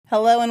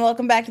Hello and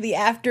welcome back to the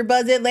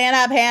AfterBuzz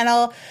Atlanta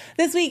panel.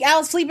 This week,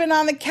 Al's sleeping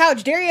on the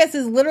couch. Darius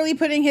is literally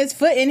putting his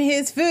foot in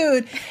his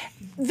food.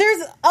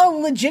 There's a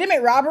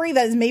legitimate robbery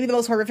that is maybe the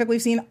most horrific we've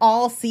seen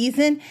all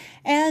season.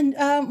 And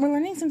we're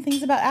learning some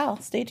things about Al.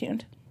 Stay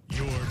tuned.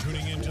 You're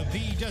tuning into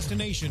the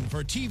destination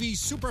for TV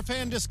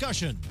superfan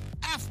discussion,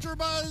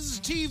 AfterBuzz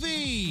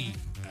TV.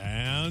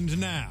 And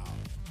now,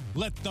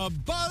 let the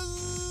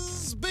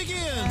buzz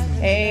begin.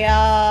 Hey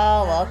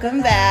y'all,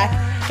 welcome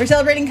back. We're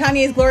celebrating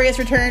Kanye's glorious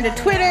return to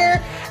Twitter,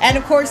 and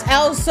of course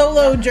Al's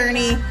solo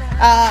journey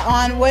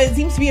on what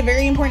seems to be a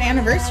very important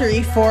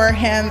anniversary for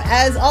him.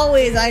 As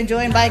always, I'm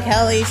joined by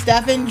Kelly,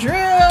 Steph, and Drew.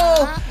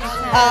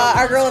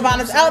 Our girl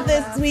Ivana's out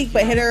this week,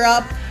 but hit her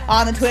up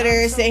on the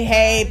Twitter, say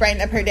hey,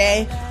 brighten up her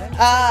day.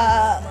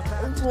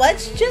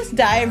 Let's just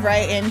dive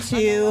right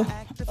into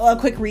a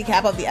quick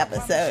recap of the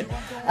episode.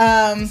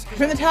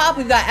 From the top,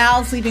 we've got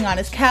Al sleeping on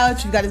his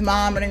couch. We've got his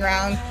mom running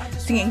around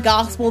singing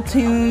gospel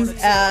tunes.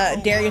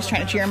 Darius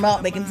trying to cheer him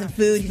up, making some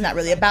food. He's not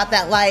really about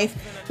that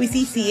life. We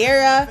see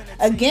Sierra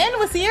again.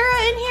 Was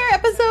Sierra in here?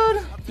 Episode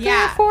 3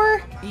 or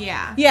 4?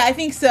 Yeah. Yeah, I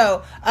think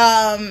so.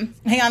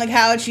 Hang on the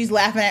couch. She's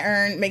laughing at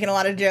Ern, making a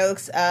lot of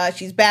jokes.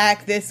 She's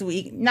back this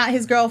week. Not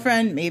his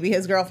girlfriend. Maybe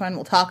his girlfriend.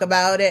 We'll talk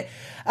about it.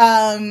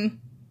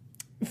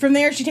 From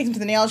there, she takes him to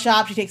the nail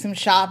shop. She takes him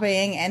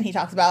shopping, and he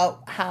talks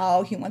about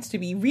how he wants to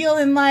be real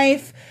in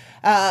life,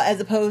 as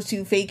opposed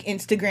to fake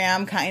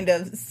Instagram kind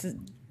of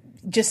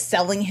just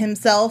selling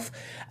himself.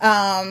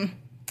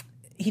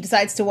 He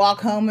decides to walk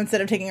home instead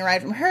of taking a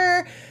ride from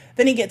her.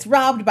 Then he gets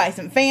robbed by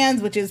some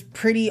fans, which is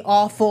pretty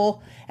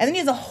awful. And then he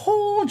has a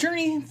whole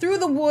journey through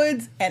the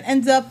woods and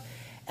ends up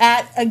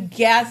at a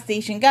gas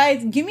station.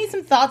 Guys, give me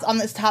some thoughts on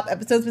this top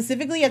episode,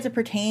 specifically as it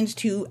pertains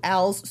to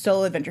Al's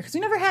solo adventure, because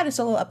we never had a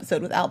solo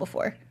episode with Al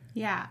before.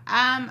 Yeah.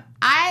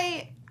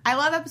 I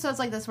love episodes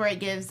like this where it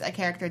gives a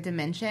character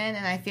dimension,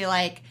 and I feel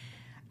like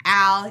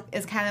Al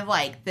is kind of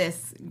like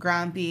this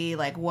grumpy,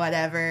 like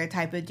whatever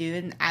type of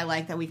dude, and I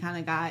like that we kind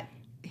of got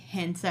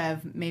hints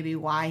of maybe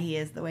why he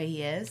is the way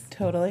he is.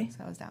 Totally.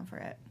 So I was down for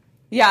it.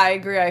 Yeah, I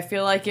agree. I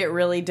feel like it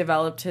really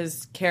developed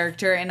his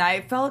character, and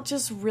I felt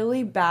just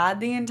really bad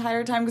the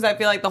entire time because I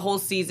feel like the whole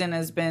season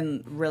has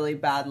been really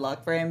bad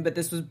luck for him, but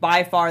this was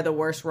by far the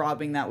worst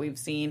robbing that we've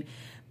seen.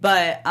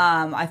 But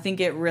I think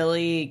it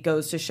really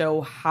goes to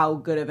show how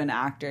good of an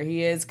actor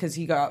he is because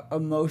he got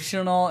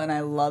emotional, and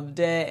I loved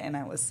it, and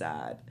I was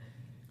sad.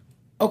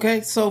 Okay,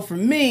 so for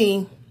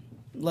me,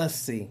 let's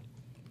see.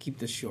 Keep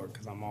this short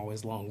because I'm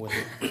always long with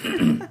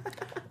it.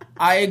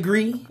 I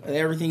agree with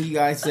everything you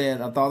guys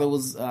said. I thought it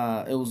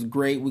was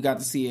great. We got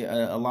to see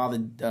a lot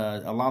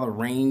of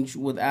range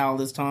with Al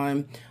this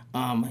time.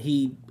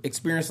 He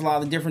experienced a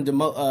lot of different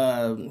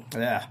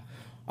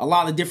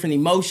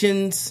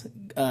emotions,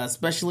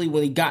 especially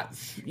when he got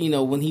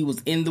when he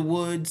was in the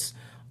woods.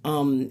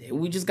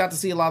 We just got to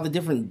see a lot of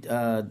different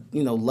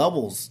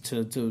levels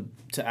to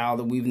Al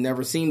that we've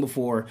never seen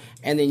before.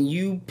 And then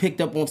you picked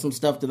up on some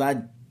stuff that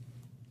I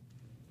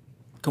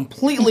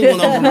completely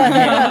went over my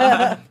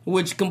head,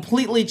 which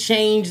completely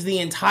changed the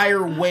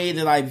entire way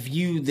that I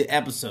viewed the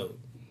episode.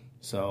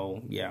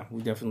 So, yeah,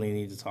 we definitely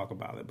need to talk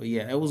about it. But,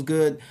 yeah, it was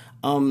good.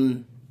 I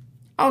don't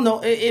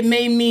know. It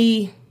made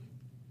me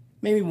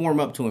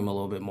warm up to him a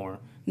little bit more.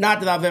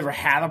 Not that I've ever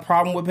had a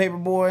problem with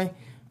Paperboy,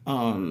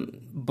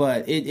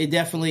 but it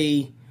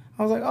definitely,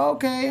 I was like, oh,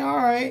 okay, all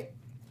right.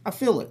 I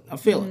feel it.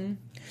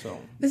 So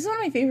this is one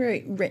of my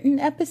favorite written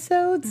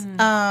episodes.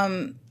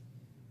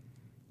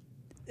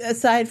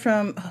 Aside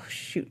from,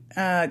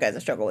 guys, I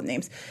struggle with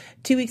names.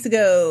 2 weeks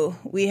ago,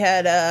 we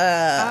had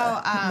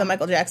the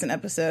Michael Jackson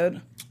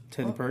episode.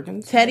 Teddy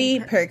Perkins?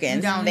 Teddy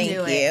Perkins. Don't Thank do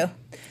you. it.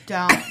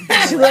 Don't.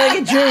 She looked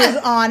like Drew was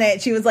on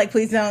it. She was like,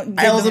 please don't.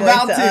 I was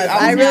about to.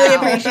 I really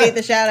appreciate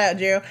the shout out,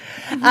 Drew.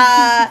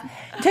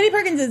 Teddy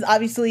Perkins is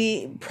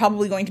obviously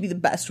probably going to be the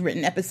best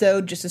written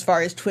episode, just as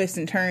far as twists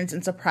and turns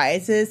and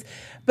surprises.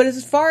 But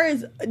as far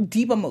as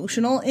deep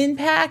emotional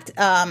impact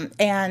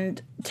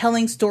and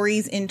telling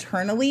stories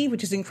internally,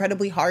 which is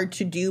incredibly hard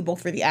to do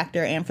both for the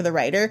actor and for the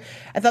writer,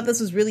 I thought this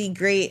was really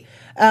great.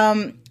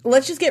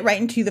 Let's just get right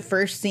into the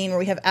first scene where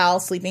we have Al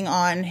sleeping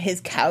on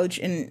his couch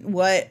in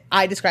what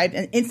I described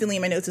instantly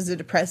in my notes as a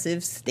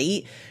depressive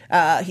state.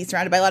 He's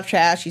surrounded by a lot of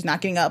trash. He's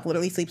not getting up,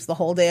 literally sleeps the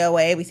whole day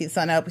away. We see the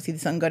sun up. We see the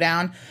sun go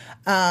down.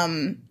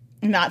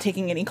 Not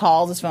taking any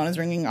calls. His phone is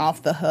ringing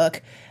off the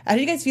hook. How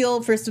do you guys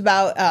feel first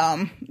about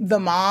the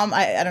mom?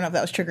 I don't know if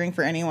that was triggering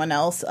for anyone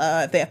else.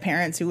 If they have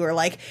parents who are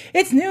like,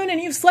 it's noon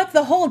and you've slept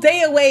the whole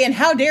day away and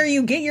how dare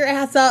you get your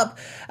ass up.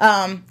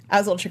 I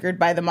was a little triggered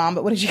by the mom,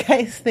 but what did you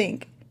guys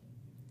think?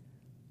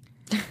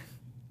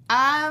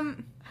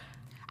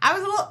 I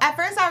was a little, at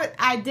first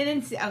I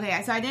didn't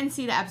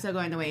see the episode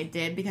going the way it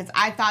did because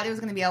I thought it was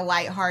going to be a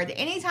lighthearted.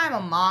 Anytime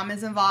a mom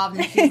is involved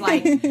and she's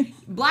like,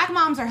 black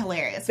moms are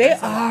hilarious. They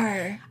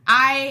are.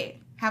 I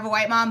have a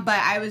white mom, but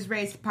I was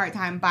raised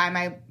part-time by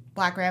my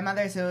black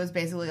grandmother, so it was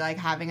basically like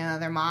having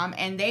another mom,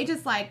 and they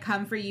just like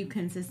come for you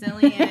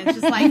consistently, and it's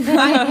just like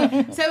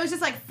funny. So it was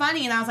just like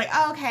funny, and I was like,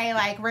 oh, okay,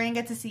 like we're going to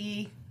get to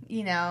see,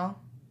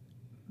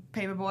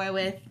 Paperboy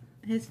with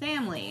his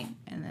family,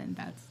 and then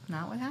that's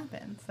not what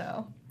happened.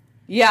 So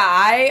yeah,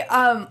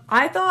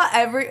 I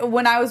thought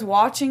when I was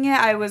watching it,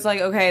 I was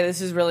like, okay,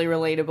 this is really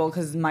relatable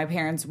because my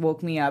parents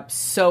woke me up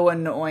so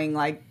annoying,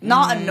 like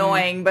not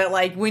annoying, but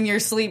like when you're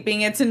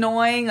sleeping, it's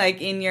annoying,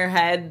 like in your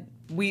head.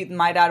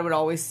 My dad would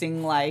always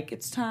sing like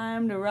 "It's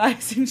time to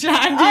rise and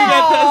shine." Do you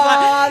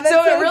get those?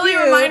 So it really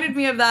reminded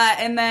me of that.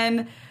 And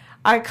then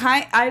I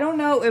don't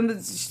know. It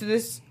was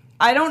this.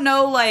 I don't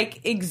know like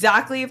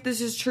exactly if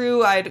this is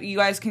true. You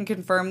guys can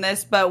confirm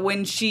this. But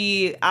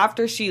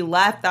after she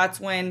left, that's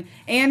when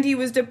Andy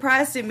was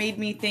depressed. It made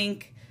me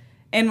think.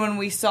 And when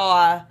we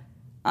saw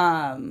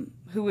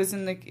who was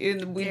Darius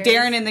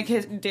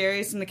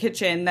in the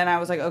kitchen, then I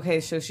was like,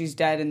 okay, so she's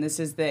dead, and this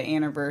is the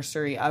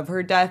anniversary of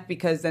her death,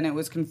 because then it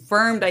was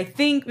confirmed, I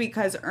think,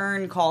 because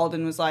Ern called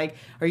and was like,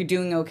 are you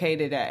doing okay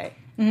today?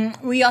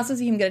 Mm-hmm. We also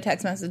see him get a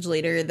text message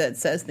later that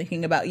says,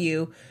 thinking about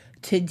you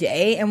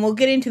today, and we'll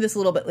get into this a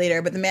little bit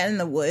later, but the man in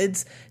the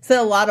woods said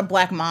a lot of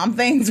black mom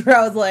things where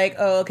I was like,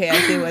 oh, okay,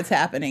 I see what's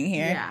happening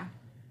here.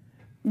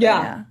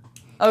 Yeah.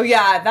 Oh,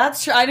 yeah,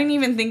 that's true. I didn't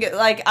even think it,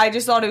 like, I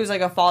just thought it was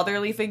like a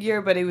fatherly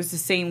figure, but it was the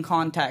same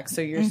context, so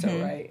you're so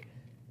right.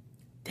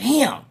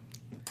 Damn.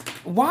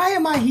 Why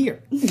am I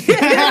here?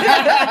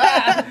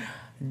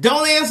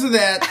 Don't answer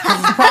that, because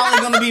it's probably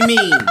going to be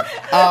mean.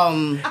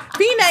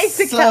 Be nice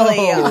to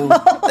Kelly.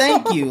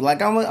 Thank you.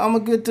 Like, I'm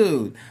a good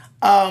dude.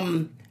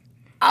 I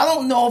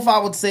don't know if I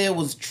would say it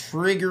was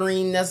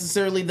triggering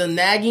necessarily. The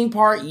nagging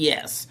part,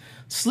 yes.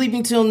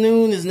 Sleeping till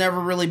noon has never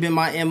really been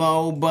my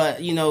MO, but,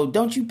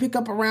 don't you pick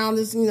up around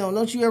this,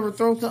 don't you ever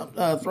throw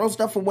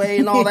stuff away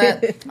and all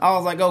that? I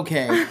was like,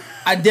 okay.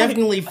 I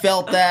definitely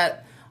felt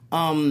that.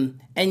 And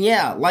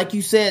yeah, like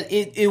you said,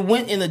 it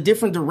went in a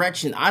different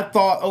direction. I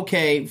thought,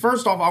 okay,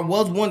 first off, I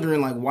was wondering,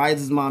 like, why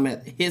is his mom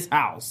at his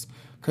house?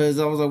 Because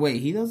I was like,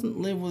 wait, he doesn't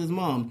live with his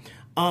mom.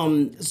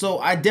 So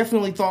I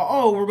definitely thought,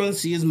 oh, we're going to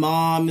see his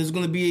mom. There's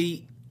going to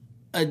be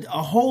a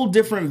whole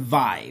different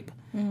vibe.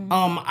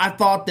 I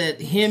thought that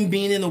him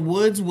being in the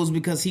woods was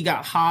because he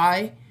got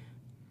high.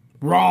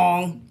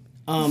 Wrong.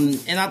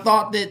 And I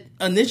thought that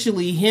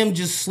initially him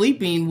just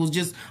sleeping was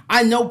just,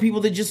 I know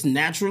people that just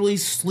naturally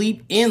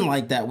sleep in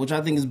like that, which I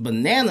think is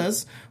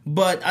bananas.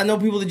 But I know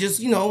people that just,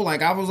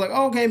 like I was like,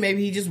 oh, okay,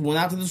 maybe he just went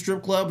out to the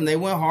strip club and they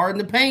went hard in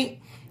the paint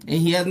and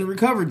he hasn't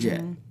recovered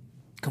yet.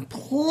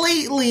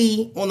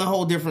 Completely on a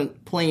whole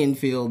different playing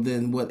field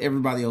than what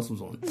everybody else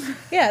was on.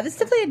 Yeah, this is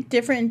definitely a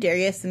different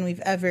Darius than we've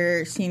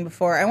ever seen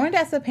before. I wanted to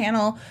ask the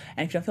panel,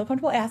 and if you don't feel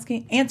comfortable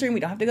answering, we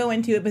don't have to go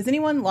into it, but has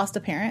anyone lost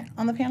a parent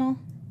on the panel?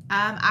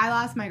 I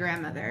lost my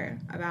grandmother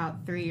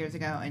about 3 years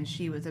ago, and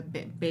she was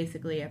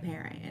basically a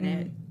parent,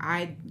 and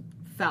I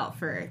felt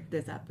for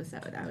this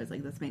episode. I was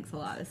like, this makes a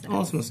lot of sense.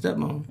 Oh, it's my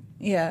stepmom.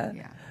 Yeah.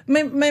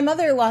 My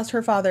mother lost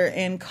her father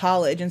in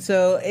college, and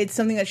so it's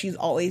something that she's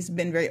always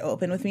been very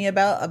open with me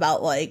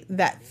about like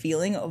that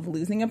feeling of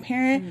losing a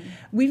parent.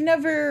 We've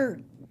never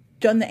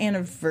done the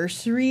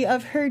anniversary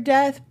of her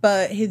death,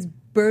 but his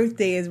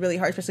birthday is really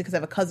hard, especially because I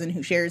have a cousin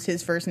who shares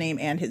his first name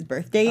and his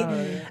birth date.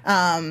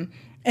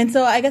 And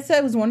so I guess I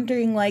was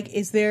wondering, like,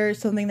 is there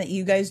something that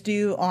you guys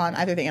do on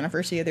either the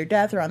anniversary of their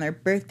death or on their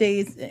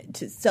birthdays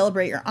to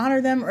celebrate or honor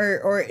them?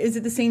 Or is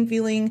it the same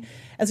feeling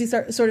as we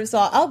sort of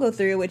saw Al go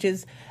through, which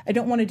is I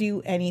don't want to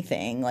do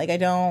anything. Like, I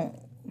don't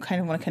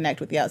kind of want to connect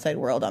with the outside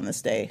world on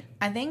this day.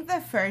 I think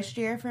the first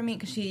year for me,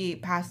 because she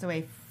passed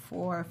away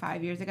 4 or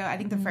 5 years ago, I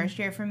think the first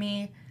year for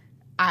me,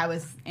 I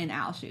was in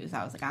Al's shoes.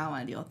 I was like, I don't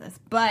want to deal with this.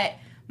 But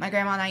my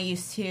grandma and I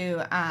used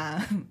to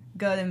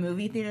go to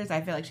movie theaters.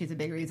 I feel like she's a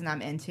big reason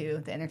I'm into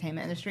the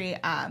entertainment industry.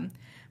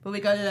 But we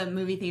go to the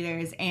movie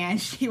theaters, and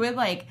she would,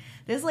 like,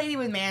 this lady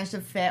would manage to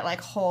fit, like,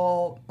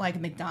 whole, like,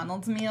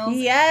 McDonald's meals.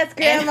 Yes,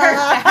 Grandma. In her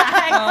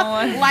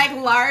bag,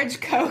 like,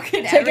 large Coke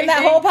and taking everything.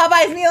 that whole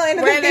Popeyes meal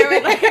in. Where they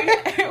were,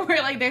 like,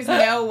 where, like, there's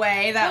no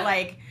way that,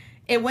 like,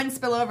 it wouldn't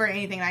spill over or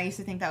anything. I used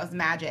to think that was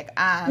magic.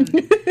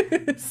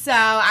 So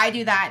I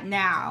do that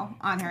now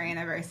on her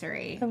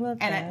anniversary. I love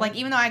that. And, like,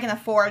 even though I can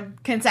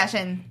afford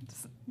concessions,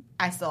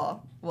 I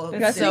still will.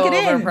 It's so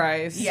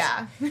overpriced.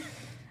 Yeah.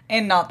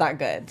 And not that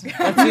good.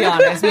 Let's be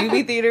honest.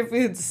 Movie theater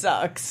food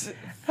sucks.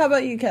 How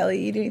about you,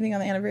 Kelly? You do anything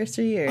on the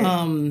anniversary?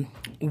 Or?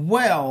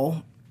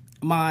 Well,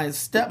 my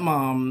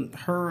stepmom,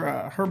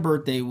 her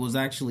birthday was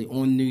actually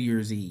on New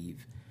Year's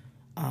Eve.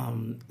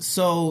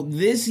 So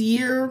this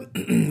year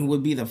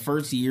would be the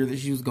first year that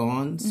she was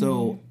gone.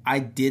 So I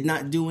did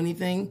not do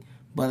anything,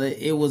 but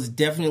it was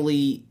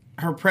definitely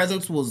her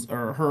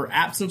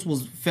absence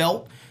was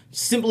felt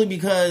simply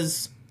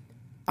because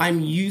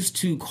I'm used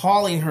to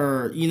calling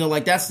her,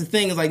 like that's the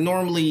thing is like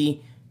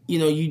normally,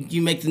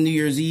 you make the New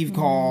Year's Eve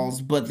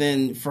calls, but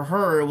then for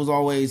her, it was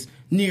always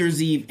New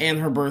Year's Eve and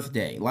her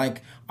birthday.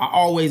 Like I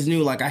always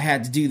knew like I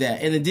had to do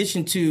that. In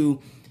addition to,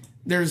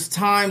 there's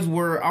times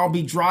where I'll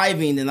be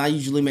driving and I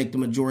usually make the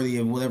majority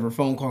of whatever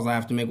phone calls I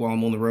have to make while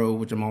I'm on the road,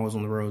 which I'm always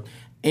on the road.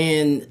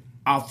 And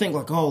I'll think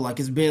like, oh, like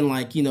it's been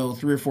like, 3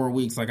 or 4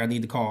 weeks, like I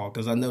need to call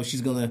because I know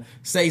she's going to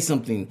say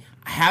something.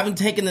 I haven't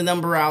taken the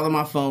number out of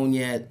my phone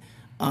yet.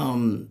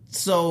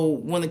 So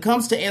when it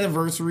comes to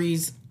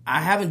anniversaries, I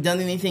haven't done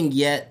anything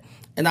yet.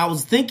 And I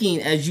was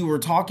thinking as you were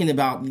talking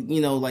about,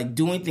 like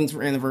doing things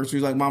for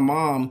anniversaries, like my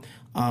mom,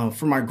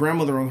 for my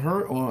grandmother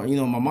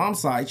on my mom's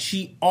side,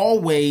 she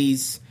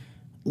always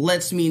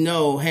lets me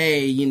know,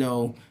 hey,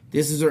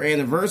 this is her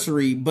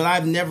anniversary, but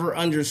I've never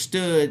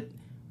understood,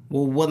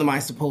 well, what am I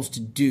supposed to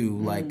do?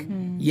 Like,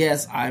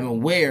 yes, I'm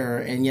aware,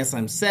 and yes,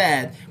 I'm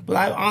sad, but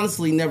I've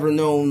honestly never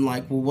known,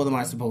 like, well, what am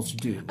I supposed to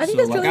do? I think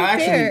that's really I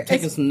fair. actually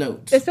taken some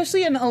notes.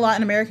 Especially in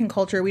American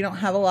culture, we don't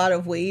have a lot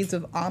of ways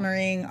of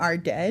honoring our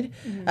dead.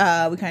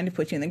 We kind of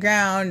put you in the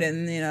ground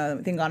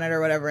and, think on it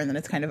or whatever, and then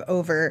it's kind of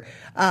over.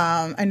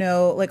 I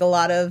know, like, a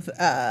lot of,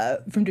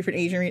 from different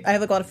Asian, I have,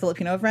 like, a lot of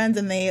Filipino friends,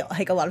 and they,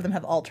 like, a lot of them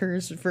have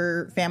altars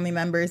for family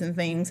members and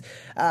things.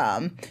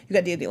 You've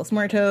got Dia de los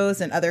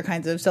Muertos and other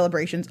kinds of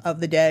celebrations of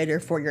the dead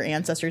or for your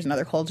ancestors in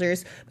other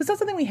cultures. But it's not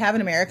something we have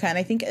in America, and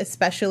I think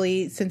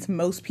especially since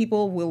most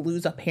people will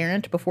lose a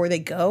parent before they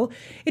go,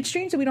 it's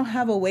strange that we don't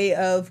have a way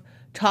of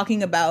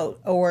talking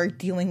about or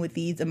dealing with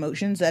these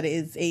emotions that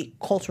is a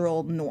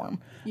cultural norm.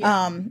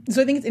 Yeah.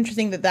 So I think it's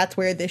interesting that that's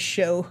where this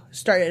show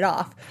started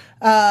off.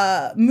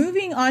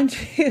 Moving on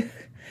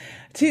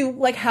to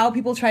like how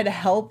people try to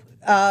help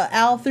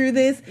Al through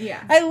this.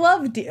 Yeah.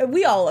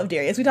 We all love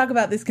Darius. We talk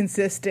about this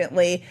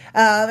consistently.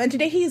 And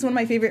today he used one of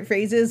my favorite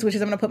phrases, which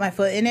is I'm going to put my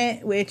foot in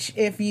it, which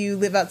if you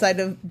live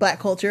outside of Black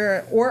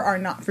culture or are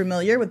not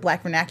familiar with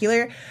Black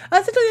vernacular,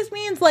 essentially this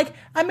means like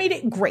I made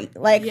it great.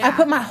 Like I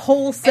put my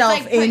whole self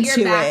it's like put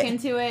into your back it.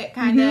 into it,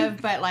 kind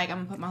of, but like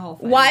I'm going to put my whole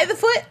foot Why in the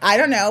foot? I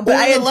don't know, but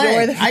I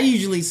adore the foot. I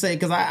usually say,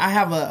 because I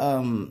have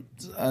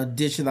a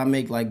dish that I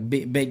make like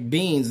baked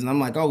beans, and I'm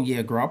like, oh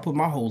yeah, girl, I'll put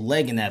my whole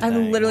leg in that I've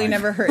thing. literally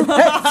never heard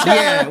that.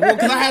 Yeah, well,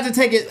 because I had to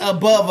take it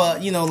above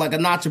like a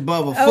notch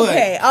above a foot.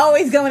 Okay,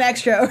 always going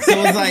extra.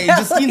 So it's like,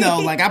 just,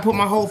 like I put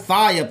my whole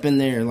thigh up in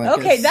there. Like,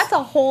 okay, that's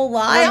a whole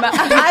lot.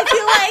 I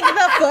feel like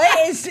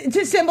the foot is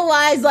to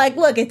symbolize, like,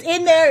 look, it's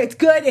in there, it's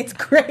good, it's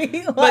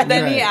great. Like, But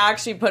then he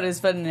actually put his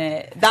foot in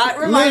it. That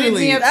reminded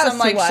me of That was some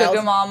like too wild.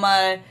 Sugar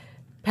Mama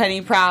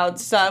Penny Proud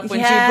stuff when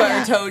she Yes.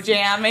 put her toe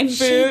jam in food.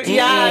 did.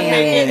 Yeah,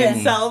 make it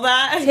and sell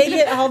that. take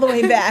it all the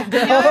way back,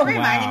 girl. You know what it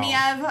reminded me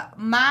of?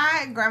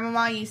 My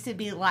grandmama used to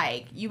be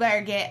like, you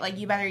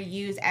better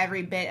use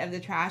every bit of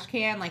the trash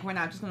can. Like, we're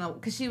not just gonna,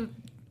 because she,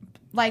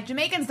 like,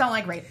 Jamaicans don't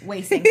like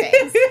wasting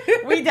things.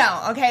 We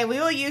don't, okay? We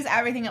will use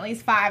everything at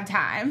least 5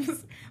 times.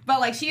 But,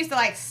 like, she used to,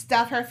 like,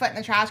 stuff her foot in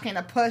the trash can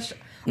to push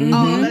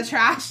all the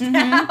trash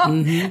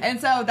down.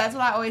 And so that's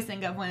what I always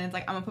think of when it's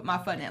like, I'm going to put my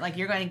foot in it. Like,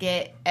 you're going to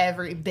get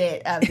every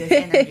bit of this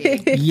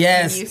energy.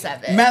 Yes. Use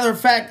of it. Matter of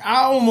fact,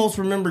 I almost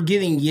remember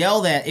getting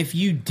yelled at if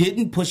you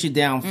didn't push it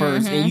down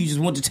first and you just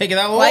went to take it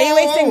out. Why are you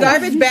wasting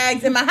garbage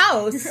bags in my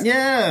house?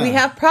 Yeah. We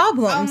have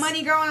problems. Oh,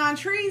 money growing on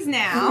trees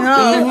now.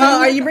 Oh,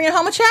 are you bringing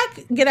home a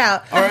check? Get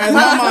out. Or as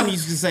my mom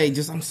used to say,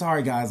 I'm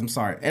sorry, guys, I'm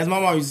sorry. As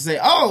my mom used to say,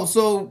 oh,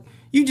 so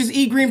you just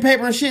eat green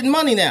paper and shit and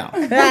money now.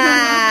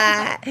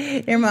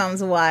 Your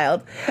mom's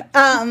wild.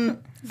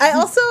 I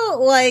also,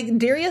 like,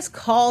 Darius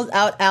calls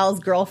out Al's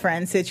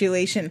girlfriend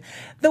situation.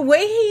 The way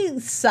he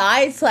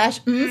sighed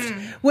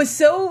 / was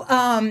so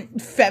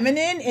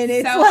feminine in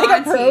its, So like,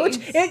 auntie. approach.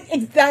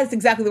 That's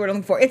exactly the word I'm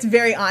looking for. It's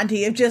very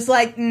auntie. It's just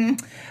like,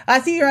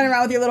 I see you running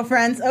around with your little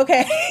friends.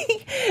 Okay.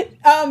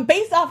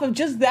 Based off of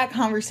just that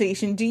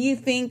conversation, do you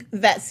think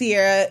that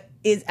Sierra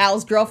is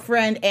Al's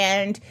girlfriend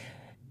and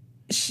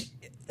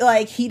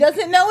like he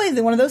doesn't know? Is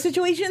it one of those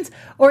situations,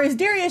 or is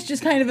Darius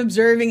just kind of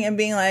observing and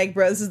being like,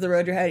 bro, this is the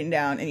road you're heading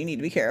down and you need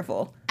to be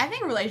careful? I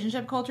think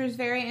relationship culture is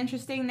very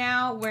interesting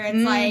now, where it's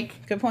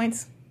like, good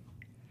points.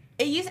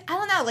 I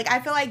don't know, like,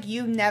 I feel like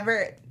you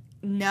never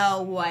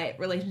know what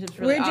relationships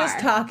really are. We're just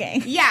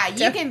talking. Yeah,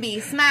 you can be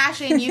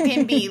smashing, you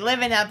can be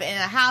living up in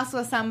a house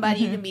with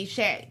somebody, you can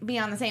be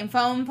on the same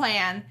phone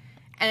plan,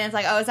 and it's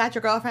like, oh, is that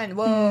your girlfriend?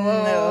 Whoa,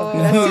 whoa. No,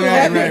 that's too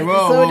heavy. Right.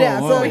 Whoa, Slow whoa,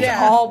 down, whoa. slow It's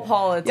down. all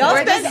politics. Y'all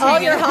We're spend just all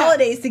hanging your out.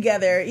 holidays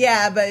together.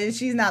 Yeah, but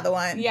she's not the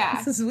one. Yeah.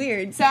 This is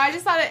weird. So I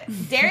just thought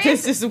Darius,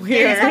 This is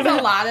weird. Darius has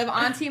a lot of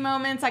auntie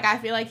moments. Like, I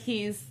feel like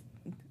he's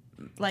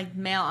like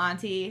male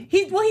auntie.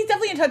 He's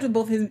definitely in touch with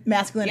both his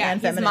masculine Yeah,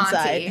 and he's feminine Monty.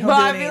 side. He'll But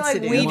do I what he feel needs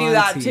like to we do. do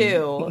that Monty.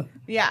 too.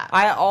 Yeah.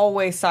 I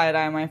always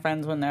side-eye my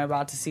friends when they're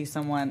about to see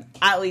someone.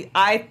 At least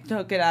I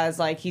took it as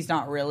like he's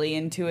not really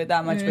into it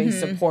that much, but he's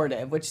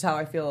supportive, which is how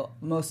I feel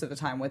most of the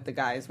time with the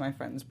guys my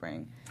friends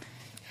bring.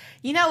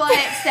 You know what,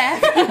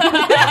 Steph?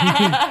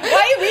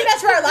 Why you read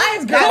us for our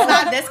lives, girl? That's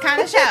not this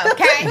kind of show,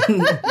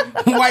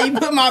 okay? Why you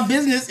put my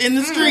business in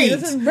the streets?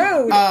 This is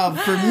rude.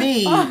 For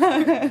me,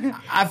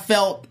 I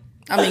felt,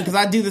 because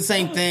I do the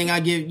same thing. I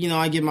give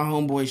my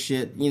homeboy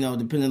shit,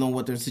 depending on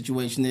what their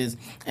situation is.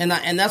 And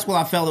that's what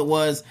I felt it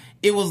was.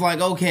 It was like,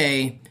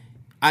 okay,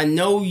 I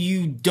know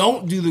you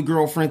don't do the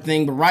girlfriend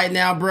thing, but right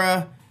now,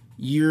 bruh,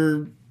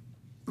 you're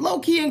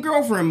low-key in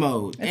girlfriend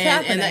mode.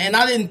 And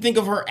I didn't think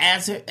of her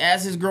as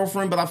his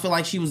girlfriend, but I feel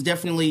like she was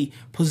definitely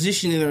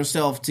positioning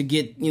herself to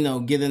get in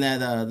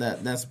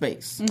that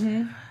space.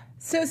 Mm-hmm.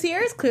 So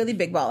Sierra's clearly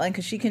big balling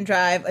because she can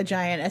drive a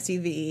giant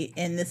SUV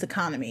in this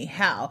economy.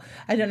 How?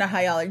 I don't know how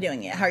y'all are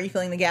doing it. How are you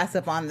filling the gas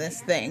up on this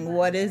thing?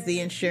 What is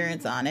the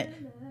insurance on it?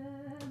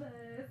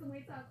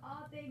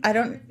 I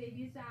don't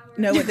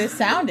know what this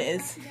sound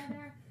is.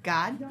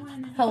 God.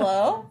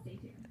 Hello?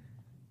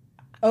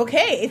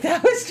 Okay,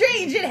 that was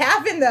strange. It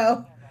happened,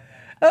 though.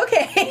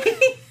 Okay.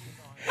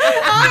 All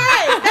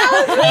right, that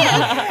was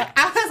weird.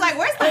 I was like,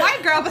 where's the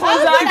white girl? I don't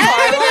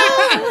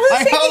know who's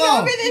Like, taking hold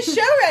on. over this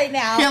show right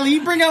now. Kelly,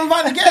 you bring out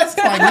invited guests?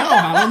 Like, no,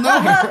 I don't know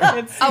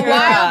her. A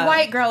wild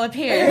white girl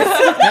appears.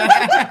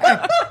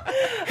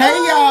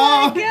 Hey,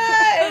 y'all.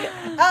 Good.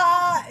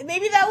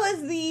 Maybe that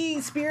was the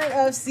spirit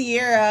of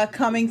Sierra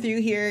coming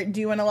through here,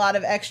 doing a lot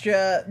of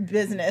extra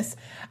business.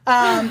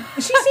 Sierra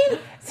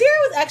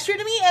was extra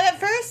to me, and at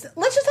first,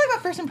 let's just talk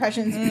about first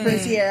impressions for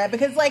Sierra,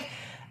 because, like,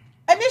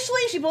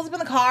 initially she pulls up in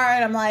the car,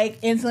 and I'm, like,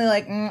 instantly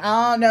like,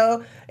 I don't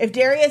know. If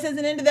Darius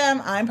isn't into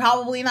them, I'm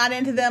probably not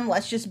into them.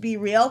 Let's just be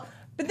real.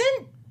 But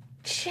then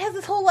she has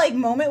this whole, like,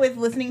 moment with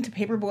listening to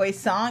Paperboy's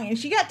song, and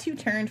she got too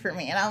turned for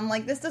me, and I'm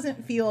like, this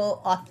doesn't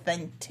feel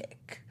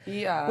authentic.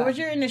 Yeah. What was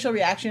your initial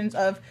reactions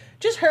of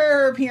just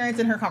her appearance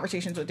and her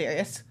conversations with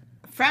Darius?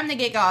 From the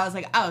get-go, I was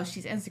like, oh,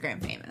 she's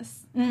Instagram famous.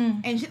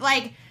 And she,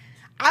 like,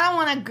 I don't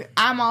want to,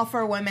 I'm all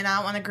for women. I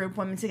don't want to group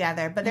women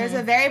together. But there's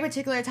a very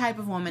particular type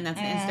of woman that's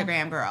an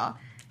Instagram girl.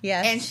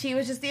 Yes. And she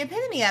was just the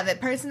epitome of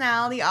it.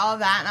 Personality, all of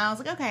that. And I was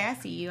like, okay, I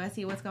see you. I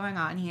see what's going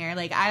on here.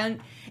 Like,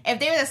 if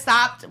they would have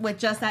stopped with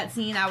just that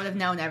scene, I would have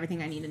known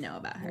everything I need to know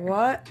about her.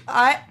 What?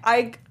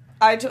 I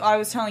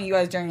was telling you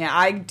guys during it,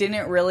 I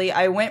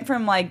went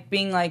from, like,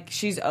 being like,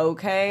 she's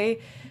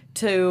okay,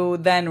 to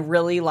then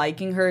really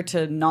liking her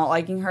to not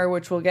liking her,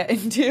 which we'll get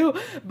into.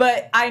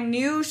 But I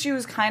knew she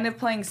was kind of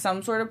playing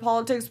some sort of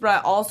politics, but I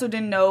also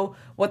didn't know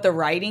what the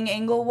writing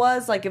angle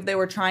was. Like, if they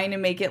were trying to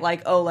make it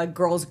like, oh, like,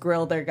 girls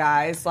grill their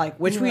guys, like,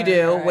 which we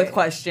do with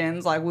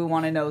questions. Like, we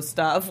want to know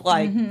stuff.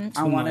 Like,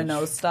 I want to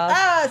know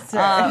stuff.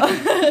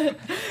 Sir.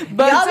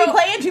 But y'all be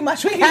playing too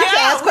much. We have to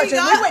ask questions.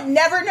 got- We would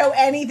never know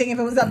anything if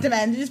it was up to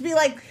men. Just be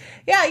like,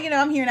 yeah,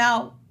 I'm here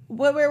now.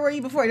 Where were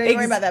you before? Don't you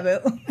worry about that, boo.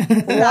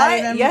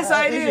 What? Yes,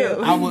 I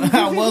do. I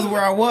was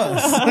where I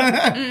was.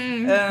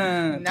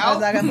 I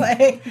was not gonna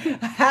play.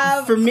 I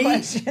have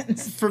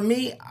questions. For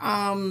me,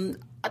 I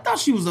thought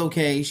she was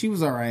okay. She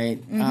was all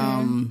right.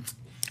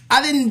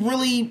 I didn't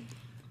really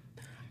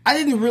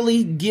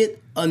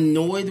get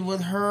annoyed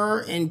with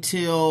her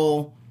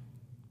until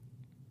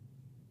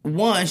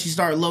one, she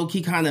started low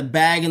key kind of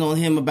bagging on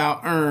him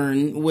about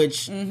Earn,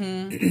 which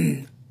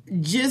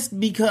just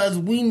because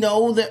we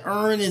know that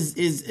Earn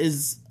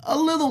is a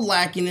little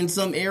lacking in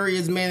some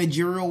areas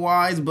managerial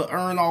wise, but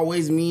Earn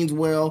always means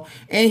well,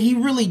 and he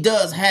really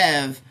does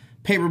have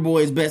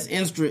Paperboy's best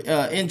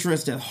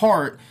interest at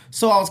heart.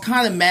 So I was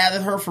kind of mad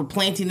at her for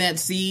planting that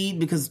seed,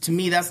 because to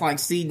me that's like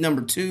seed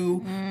number 2.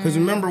 Because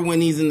remember when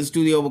he's in the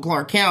studio with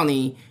Clark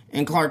County,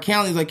 and Clark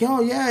County's like,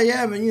 oh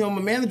yeah, but my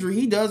manager,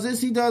 he does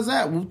this, he does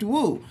that,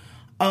 woo-de-woo.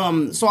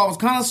 So I was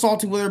kind of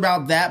salty with her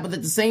about that, but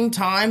at the same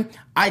time,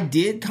 I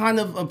did kind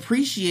of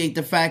appreciate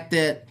the fact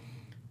that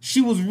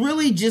she was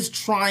really just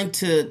trying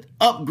to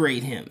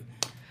upgrade him.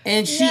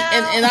 And she,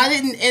 and I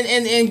didn't,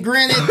 and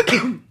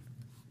granted,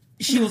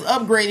 she was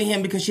upgrading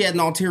him because she had an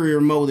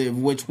ulterior motive,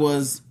 which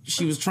was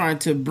she was trying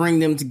to bring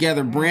them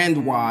together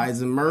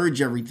brand-wise and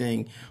merge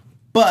everything.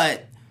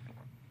 But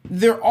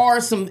there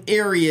are some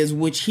areas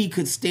which he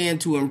could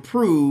stand to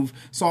improve,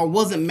 so I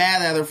wasn't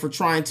mad at her for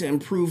trying to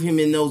improve him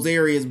in those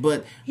areas.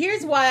 But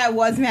here's why I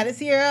was mad at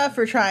Sierra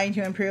for trying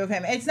to improve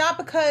him. It's not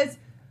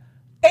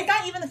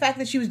even the fact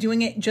that she was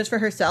doing it just for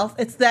herself.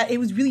 It's that it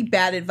was really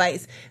bad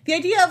advice. The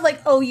idea of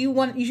like, oh, you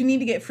need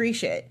to get free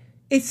shit.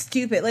 It's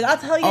stupid. Like, I'll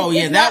tell you. Oh,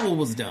 yeah, that one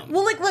was dumb.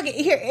 Well, like, look,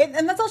 here,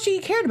 and that's all she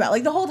cared about.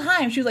 Like, the whole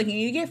time, she was like, you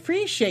need to get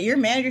free shit. Your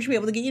manager should be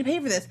able to get you to pay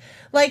for this.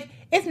 Like,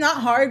 it's not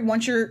hard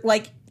once you're,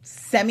 like,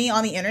 semi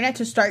on the internet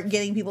to start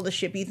getting people to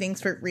ship you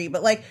things for free.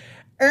 But, like,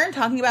 Earn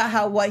talking about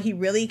how what he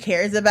really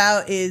cares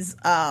about is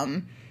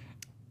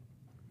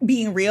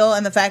being real,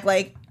 and the fact,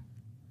 like,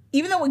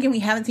 even though, again, we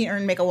haven't seen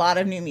Earn make a lot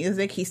of new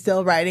music, he's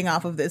still riding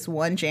off of this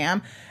one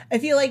jam. I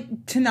feel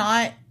like to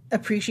not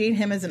appreciate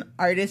him as an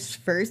artist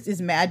first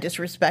is mad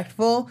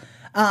disrespectful,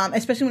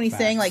 especially when he's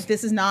saying, like,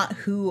 this is not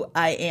who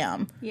I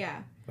am.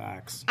 Yeah.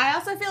 Facts. I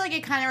also feel like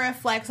it kind of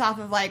reflects off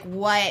of, like,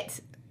 what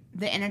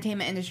the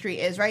entertainment industry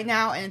is right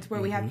now, and it's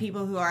where we have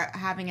people who are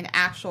having an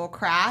actual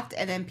craft,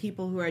 and then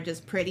people who are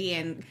just pretty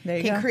and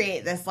can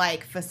create this,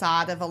 like,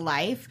 facade of a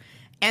life.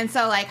 And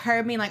so, like,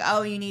 her being like,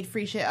 oh, you need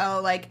free shit,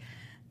 oh, like,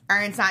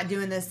 Earn's not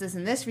doing this,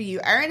 and this for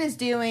you. Earn is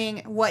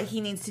doing what he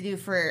needs to do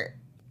for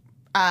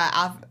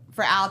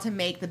Al to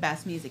make the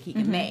best music he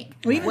can make.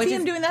 We even see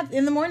him doing that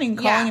in the morning,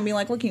 calling and being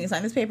like, look, can you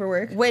sign this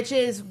paperwork? Which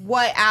is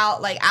what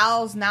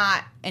Al's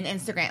not an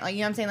Instagram. Like, you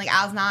know what I'm saying? Like,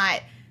 Al's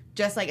not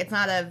just, like, it's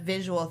not a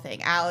visual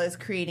thing. Al is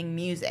creating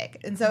music.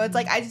 And so it's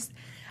like,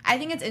 I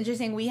think it's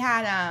interesting. We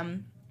had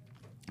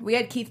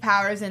Keith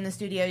Powers in the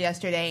studio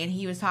yesterday, and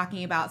he was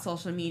talking about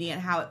social media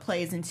and how it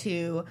plays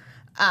into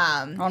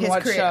on his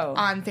what career, show?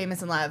 on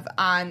Famous in Love,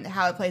 on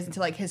how it plays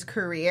into, like, his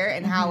career,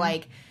 and how,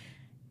 like,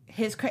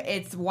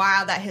 it's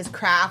wild that his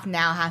craft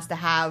now has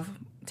to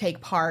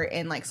take part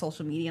in, like,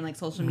 social media, and, like,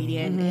 social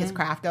media and his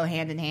craft go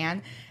hand in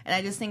hand. And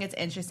I just think it's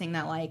interesting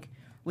that, like,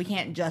 we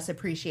can't just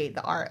appreciate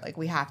the art. Like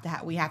we have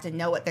to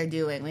know what they're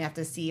doing. We have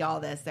to see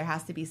all this. There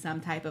has to be some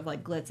type of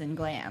like glitz and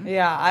glam.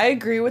 Yeah, I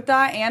agree with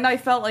that. And I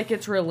felt like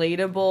it's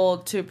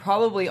relatable to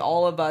probably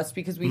all of us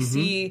because we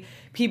see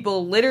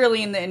people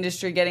literally in the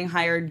industry getting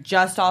hired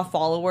just off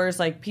followers.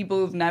 Like people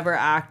who've never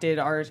acted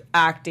are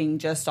acting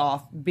just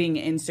off being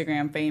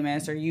Instagram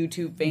famous or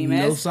YouTube famous.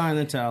 No sign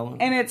of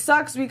talent. And it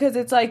sucks because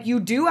it's like you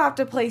do have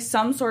to play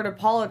some sort of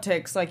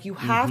politics. Like you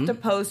have to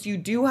post, you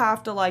do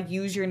have to like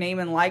use your name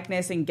and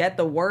likeness and get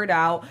the word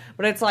out.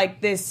 But it's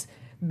like this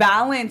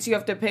balance you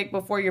have to pick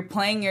before you're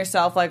playing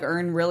yourself like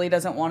Ern really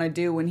doesn't want to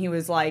do when he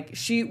was like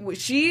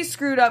she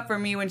screwed up for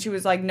me when she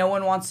was like no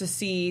one wants to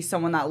see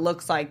someone that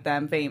looks like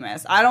them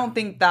famous. I don't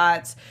think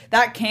that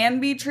can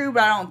be true,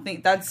 but I don't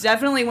think that's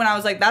definitely when I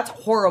was like that's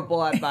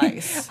horrible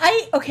advice.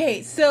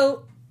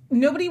 So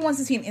nobody wants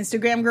to see an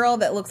Instagram girl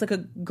that looks like a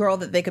girl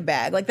that they could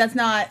bag. Like that's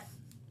not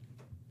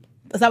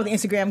what the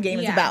Instagram game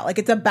is about. Like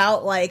it's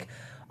about like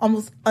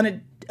almost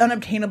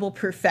unobtainable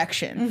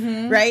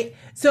perfection, right?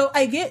 So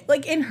I get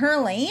like in her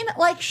lane,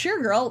 like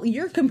sure girl,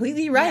 you're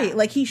completely right.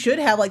 Like he should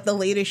have like the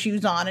latest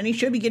shoes on and he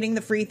should be getting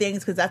the free things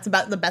because that's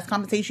about the best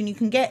compensation you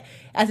can get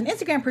as an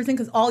Instagram person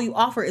because all you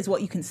offer is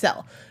what you can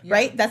sell,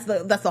 right? That's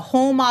the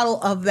whole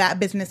model of that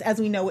business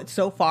as we know it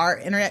so far.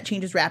 Internet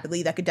changes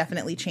rapidly. That could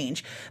definitely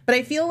change. But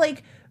I feel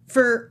like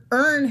for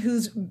Ern,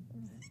 who's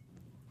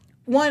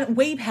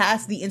way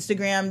past the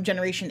Instagram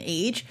generation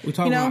age. We're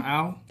talking about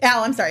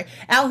Al? I'm sorry.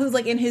 Al, who's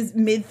like in his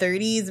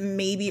mid-30s,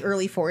 maybe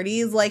early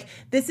 40s. Like,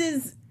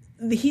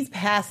 he's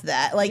past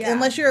that. Like,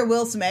 unless you're a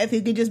Will Smith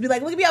who could just be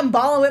like, look at me, I'm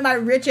balling with my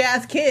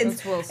rich-ass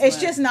kids. It's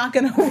just not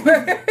going to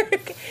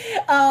work.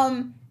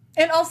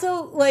 And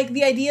also, like,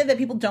 the idea that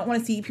people don't want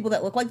to see people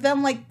that look like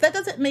them, like, that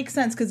doesn't make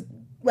sense because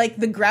like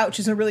the Grouch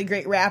is a really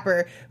great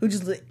rapper who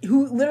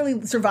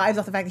literally survives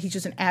off the fact that he's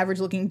just an average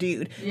looking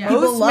dude. Yeah.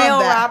 Most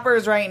male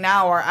rappers right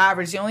now are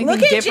average. The only thing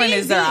different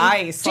is their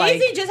eyes.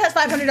 Jay-Z just has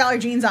 $500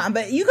 jeans on,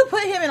 but you could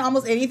put him in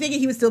almost anything and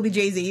he would still be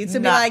Jay-Z. You'd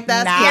still be like,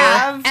 that's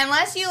cool.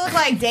 Unless you look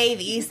like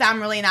Dave East,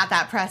 I'm really not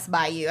that pressed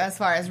by you as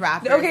far as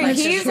rappers. Okay,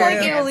 he's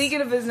like in a league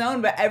of his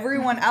own, but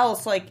everyone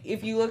else, like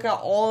if you look at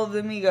all of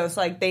the Migos,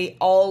 like they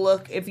all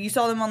look, if you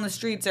saw them on the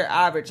streets, they're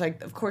average.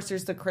 Like of course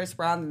there's the Chris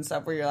Browns and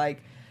stuff where you're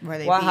like,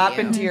 what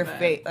happened to your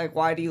face? Like,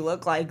 why do you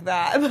look like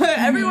that? But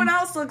everyone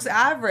else looks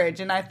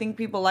average, and I think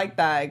people like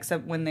that,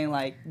 except when they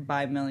like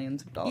buy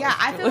millions of dollars. Yeah,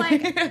 I feel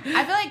like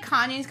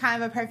Kanye's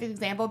kind of a perfect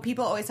example.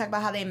 People always talk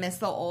about how they miss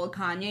the old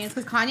Kanye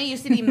because Kanye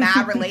used to be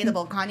mad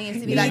relatable. Kanye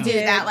used to be that dude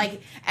that like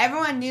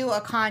everyone knew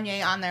a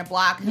Kanye on their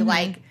block who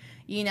like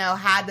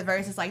had the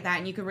verses like that,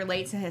 and you could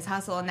relate to his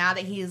hustle. And now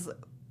that he's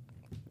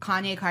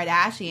Kanye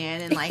Kardashian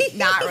and like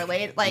not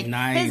related, like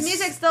his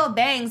music still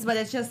bangs, but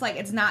it's just like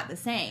it's not the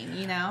same,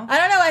 you know. I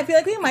don't know. I feel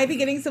like we might be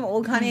getting some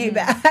old Kanye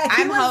back.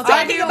 I'm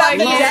hoping about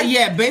the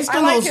death. Based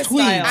on those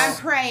tweets, I'm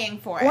praying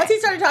for it. Once he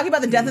started talking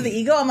about the death of the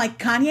ego, I'm like,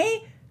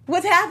 Kanye,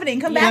 what's happening?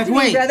 Come back to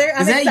me, brother.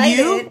 I'm excited.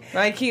 You?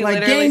 Like he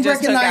literally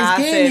just took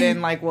acid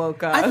and like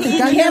woke up. I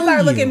think him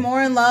are looking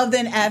more in love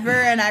than ever,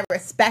 and I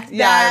respect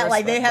that.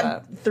 Like they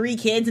have 3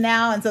 kids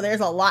now, and so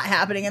there's a lot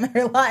happening in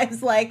their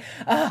lives. Like,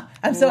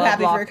 I'm so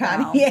happy for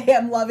Kanye.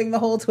 I'm loving the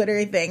whole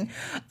Twitter thing.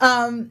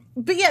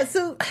 But yeah,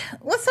 so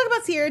let's talk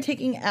about Sierra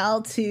taking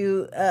Al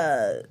to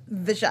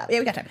the shop. Yeah,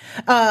 we got time.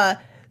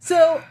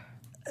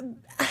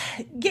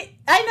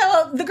 I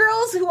know the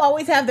girls who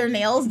always have their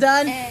nails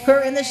done, who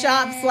are in the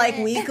shops like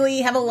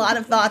weekly, have a lot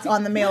of thoughts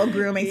on the male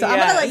grooming. So I'm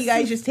going to let you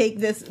guys just take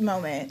this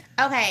moment.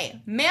 Okay,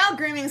 male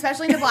grooming,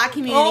 especially in the Black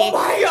community, oh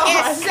my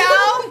God. is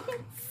so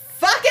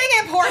fucking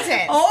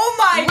important. Oh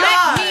my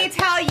God. Let me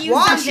tell you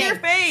Wash something. your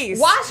face.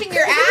 Washing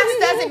your ass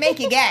doesn't make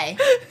you gay.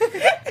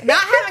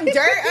 Not having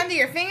dirt under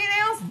your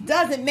fingernails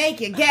doesn't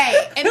make you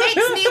gay. It makes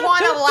me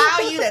want to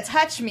allow you to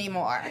touch me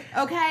more.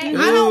 Okay?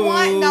 Ooh. I don't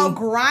want no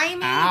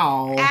grimy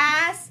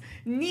ass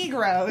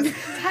Negroes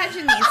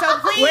touching me. So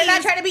please. We're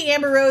not trying to be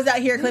Amber Rose out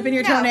here clipping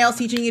your toenails,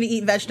 teaching you to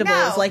eat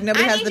vegetables. Like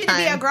nobody has the time. I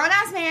need you to be a grown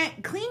ass man.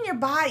 Clean your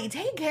body.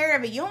 Take care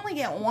of it. You only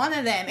get one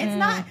of them. It's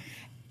not.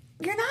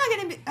 You're not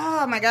going to be...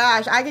 Oh, my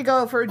gosh. I could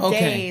go for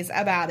days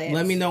about it.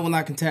 Let me know when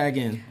I can tag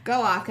in. Go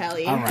off,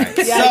 Kelly. All right.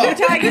 Yeah, you're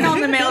tagging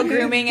on the male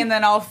grooming, and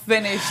then I'll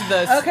finish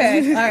this.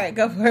 Okay. All right.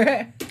 Go for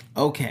it.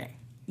 Okay.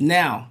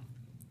 Now,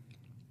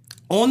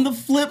 on the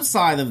flip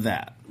side of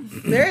that...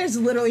 There is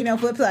literally no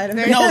flip side of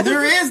it. No,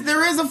 there is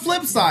a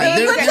flip side.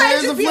 There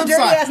is a flip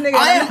side. No.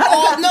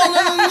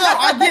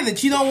 I get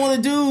it. You don't want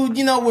to do,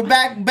 with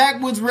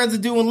backwoods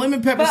residue and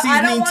lemon pepper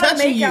seasoning touching you. But I don't want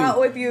to make out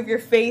with you if your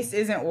face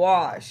isn't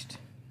washed.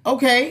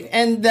 Okay,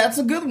 and that's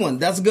a good one.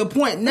 That's a good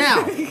point. Now,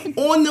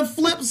 on the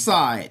flip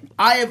side,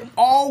 I have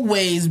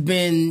always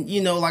been,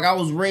 like I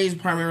was raised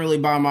primarily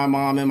by my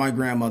mom and my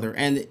grandmother.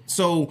 And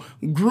so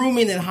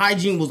grooming and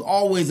hygiene was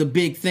always a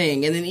big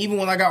thing. And then even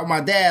when I got with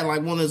my dad,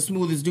 like one of the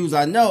smoothest dudes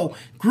I know,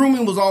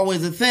 grooming was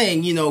always a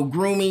thing.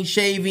 Grooming,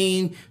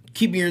 shaving,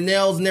 keeping your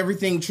nails and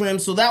everything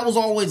trimmed. So that was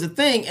always a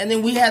thing. And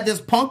then we had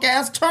this punk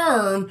ass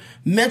term,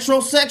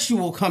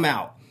 metrosexual, come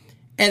out.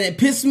 And it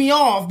pissed me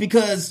off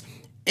because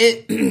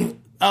it...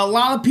 a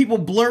lot of people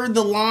blurred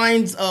the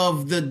lines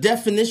of the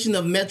definition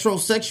of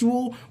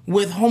metrosexual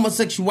with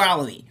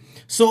homosexuality.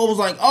 So it was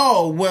like,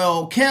 oh,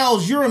 well,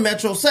 Kels, you're a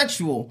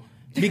metrosexual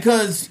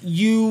because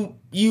you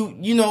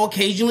know,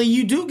 occasionally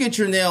you do get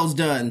your nails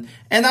done.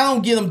 And I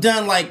don't get them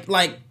done like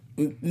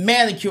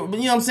manicure, but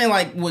you know what I'm saying,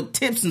 like with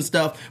tips and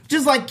stuff,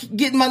 just like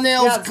getting my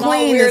nails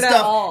clean and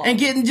stuff,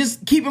 and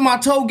just keeping my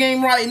toe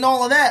game right and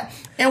all of that.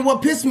 And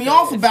what pissed me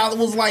off about it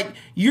was like,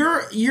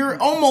 you're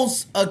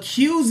almost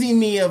accusing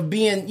me of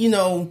being, you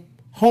know,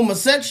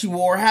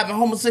 homosexual or having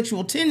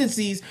homosexual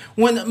tendencies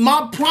when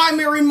my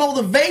primary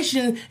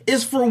motivation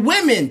is for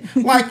women.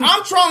 Like,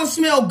 I'm trying to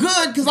smell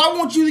good because I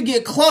want you to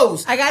get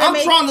close.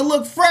 I'm trying to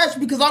look fresh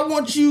because I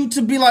want you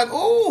to be like,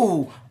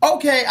 ooh,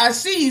 okay, I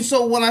see you.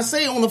 So when I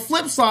say on the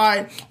flip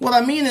side, what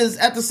I mean is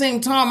at the same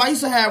time, I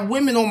used to have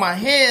women on my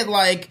head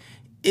like,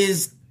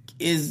 is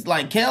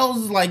like,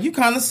 Kels, like, you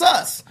kind of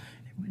sus.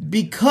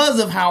 Because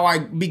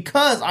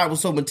I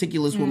was so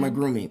meticulous with my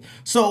grooming.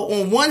 So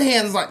on one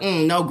hand, it's like,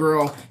 no,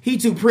 girl, he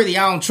too pretty.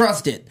 I don't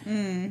trust it.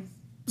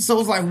 So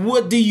it's like,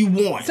 what do you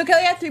want? So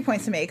Kelly had 3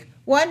 points to make.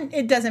 One,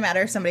 it doesn't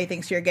matter if somebody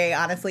thinks you're gay.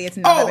 Honestly, it's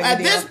not a big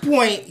deal. This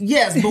point,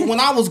 yes. But when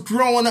I was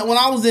growing up, when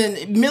I was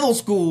in middle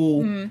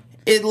school,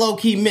 it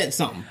low-key meant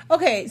something.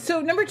 Okay,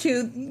 so number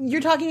 2,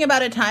 you're talking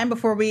about a time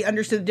before we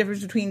understood the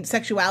difference between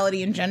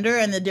sexuality and gender,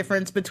 and the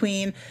difference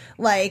between,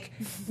 like,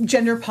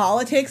 gender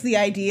politics, the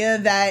idea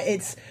that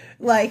it's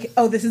like,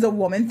 oh, this is a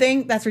woman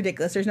thing. That's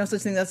ridiculous. There's no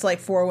such thing that's like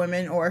for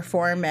women or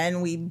for men.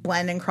 We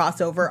blend and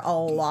cross over a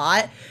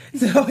lot,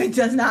 so it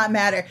does not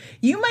matter.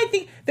 You might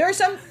think there are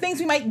some things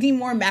we might deem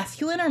more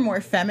masculine or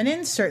more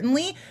feminine,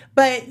 certainly,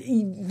 but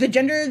the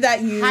gender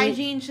that you...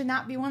 Hygiene should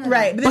not be one of them.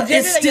 Right. But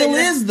it still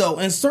is, though.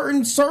 In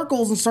certain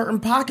circles and certain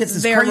pockets,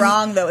 it's they're crazy.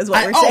 wrong, though, is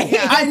what we're saying.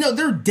 I know.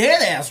 They're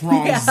dead-ass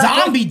wrong. Yeah.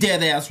 Zombie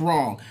dead-ass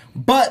wrong.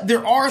 But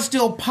there are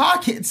still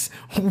pockets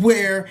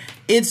where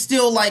it's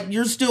still like,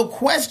 you're still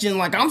questioned.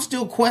 Like, I'm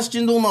still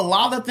questioned on a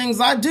lot of things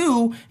I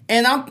do.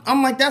 And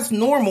I'm like, that's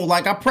normal.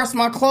 Like, I press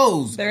my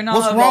clothes. They're not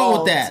What's evolved.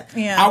 wrong with that?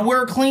 Yeah. I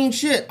wear clean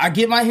shit. I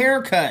get my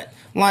hair cut.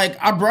 Like,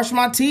 I brush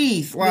my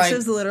teeth. Like, this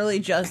is literally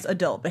just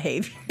adult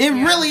behavior. It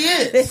really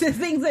is. This is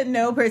things that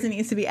no person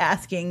needs to be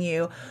asking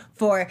you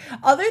for.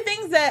 Other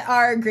things that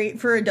are great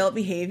for adult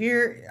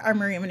behavior are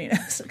Maria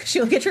Menounos.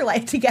 She'll get your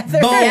life together.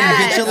 Boom,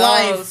 Yes. get your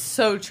life. Oh,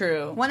 so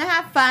true. Want to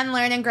have fun,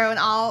 learn, and grow in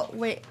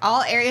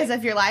all areas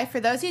of your life? For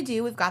those who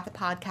do, we've got the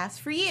podcast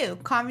for you.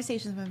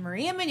 Conversations with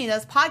Maria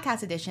Menounos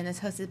podcast edition is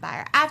hosted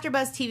by our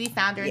AfterBuzz TV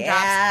founder and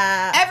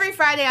drops every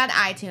Friday on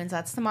iTunes.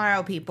 That's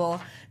tomorrow,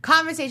 people.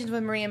 Conversations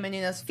with Maria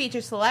Menounos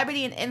features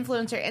celebrity and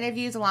influencer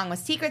interviews along with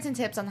secrets and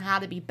tips on how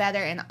to be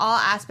better in all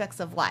aspects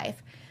of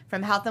life.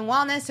 From health and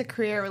wellness to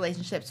career,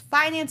 relationships,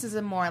 finances,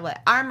 and more,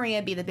 let our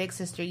Maria be the big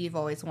sister you've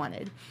always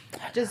wanted.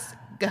 Just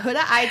go to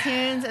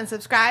iTunes and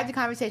subscribe to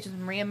Conversations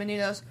with Maria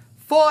Menounos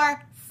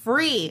for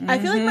free. I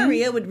feel like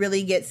Maria would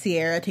really get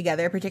Sierra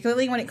together,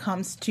 particularly when it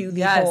comes to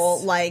the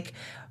whole, like...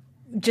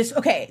 Just,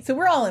 okay, so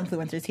we're all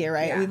influencers here,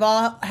 right? Yeah. We've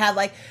all had,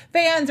 like,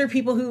 fans or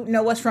people who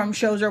know us from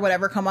shows or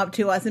whatever come up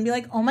to us and be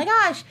like, oh my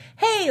gosh,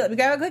 hey, let me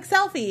grab a quick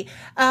selfie.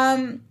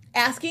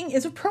 Asking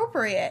is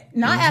appropriate.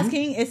 Not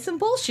asking is some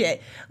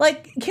bullshit.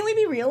 Like, can we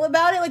be real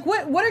about it? Like,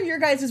 what are your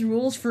guys'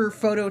 rules for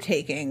photo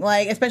taking?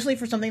 Like, especially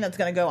for something that's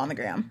going to go on the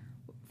gram?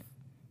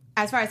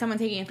 As far as someone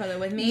taking a photo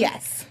with me?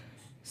 Yes.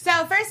 So,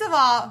 first of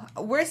all,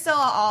 we're still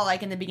all,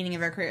 like, in the beginning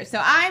of our career.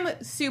 So,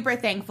 I'm super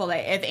thankful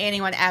that if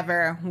anyone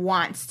ever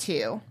wants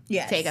to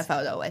take a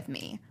photo with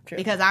me. True.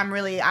 Because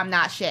I'm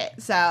not shit.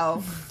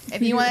 So,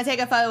 if you want to take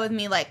a photo with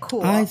me, like,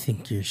 cool. I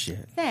think you're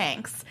shit.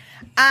 Thanks.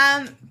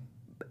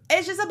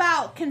 It's just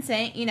about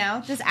consent, you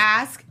know? Just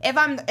ask. If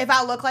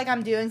I look like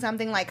I'm doing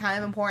something, like, kind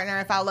of important, or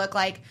if I look,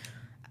 like,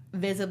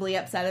 visibly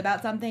upset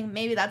about something,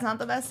 maybe that's not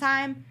the best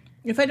time.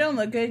 If I don't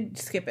look good,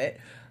 skip it.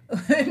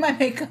 If my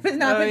makeup is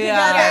not put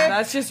together.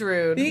 That's just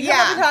rude. You come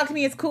up to talk to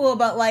me, it's cool,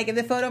 but like if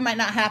the photo might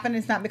not happen,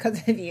 it's not because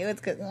of you. It's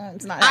because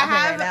it's not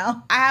happening right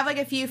now. I have like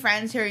a few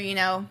friends who are, you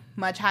know,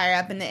 much higher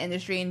up in the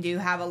industry and do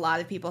have a lot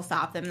of people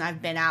stop them, and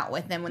I've been out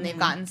with them when they've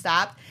gotten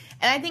stopped.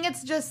 And I think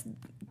it's just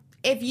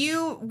if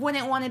you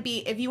wouldn't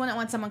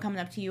want someone coming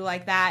up to you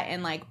like that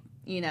and like,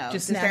 you know,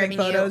 just disturbing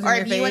you, or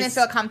if you wouldn't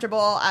feel comfortable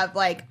of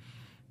like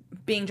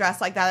being dressed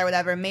like that or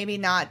whatever, maybe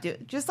not do.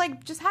 Just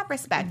have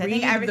respect.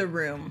 Read I think the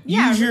room.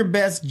 Use your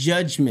best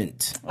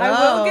judgment. I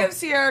will give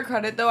Sierra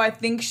credit though. I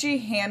think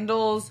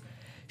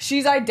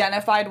she's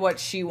identified what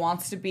she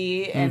wants to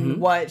be and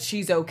what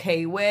she's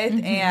okay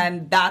with,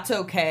 and that's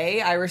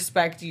okay. I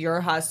respect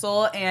your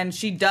hustle, and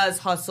she does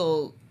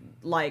hustle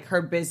like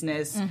her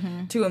business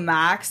to a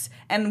max,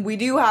 and we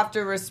do have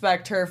to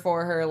respect her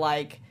for her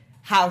like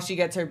how she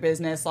gets her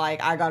business.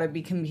 Like, I gotta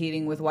be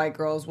competing with white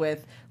girls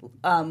with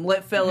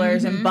lip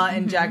fillers and butt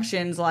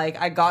injections. Like,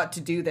 I got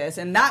to do this,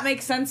 and that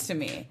makes sense to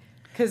me.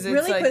 Cause it's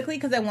really quickly,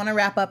 because I want to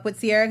wrap up with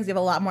Sierra because we have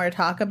a lot more to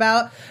talk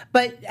about.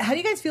 But how do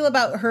you guys feel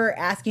about her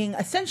asking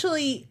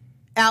essentially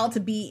Al to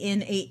be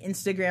in a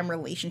Instagram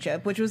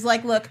relationship, which was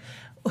like, look,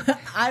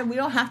 we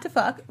don't have to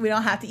fuck. We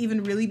don't have to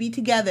even really be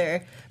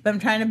together. But I'm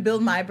trying to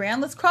build my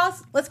brand. Let's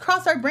cross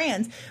our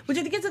brands, which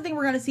I think is the thing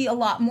we're going to see a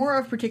lot more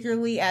of,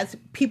 particularly as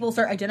people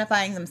start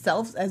identifying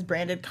themselves as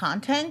branded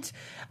content.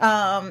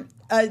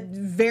 A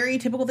very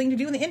typical thing to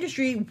do in the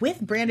industry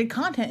with branded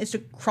content is to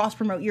cross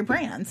promote your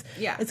brands.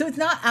 Yeah. And so it's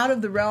not out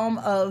of the realm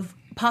of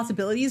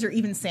possibilities or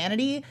even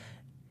sanity.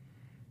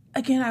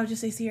 Again, I would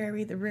just say Sierra,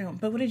 read the room.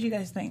 But what did you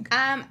guys think?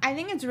 I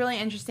think it's really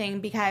interesting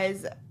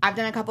because I've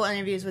done a couple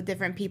interviews with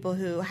different people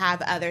who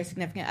have other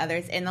significant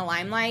others in the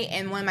limelight,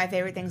 and one of my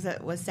favorite things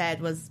that was said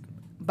was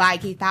by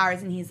Keith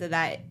Powers, and he said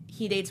that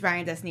he dates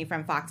Brian Destiny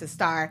from Fox's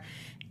Star,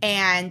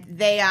 and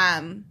they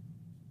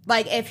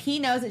like if he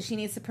knows that she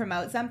needs to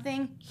promote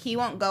something, he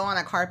won't go on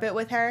a carpet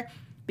with her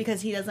because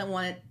he doesn't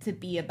want it to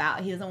be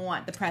about. He doesn't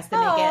want the press to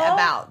make it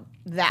about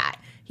that.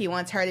 He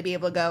wants her to be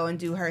able to go and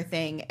do her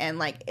thing and,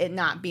 like, it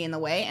not be in the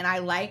way. And I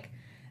like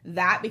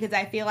that because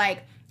I feel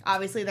like,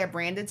 obviously, they're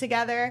branded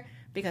together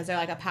because they're,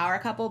 like, a power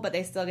couple, but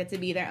they still get to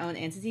be their own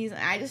entities.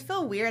 And I just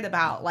feel weird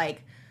about,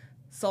 like,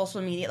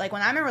 social media. Like,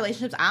 when I'm in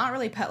relationships, I don't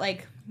really put,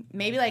 like,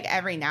 maybe, like,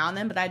 every now and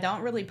then, but I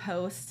don't really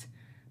post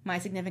my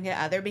significant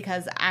other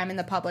because I'm in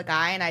the public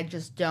eye and I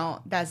just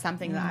don't. That's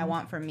something that I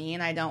want for me,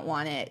 and I don't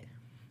want it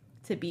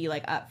to be,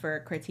 like, up for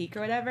critique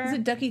or whatever. Is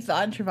it Ducky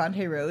Thought and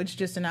Trevante Rhodes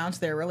just annoued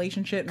their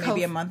relationship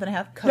maybe a month and a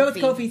half? Kofi. No, it's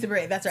Kofi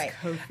Sabre. That's right.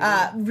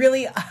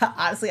 Really,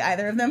 honestly,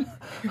 either of them.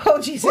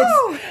 Oh, Jesus.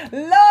 Woo!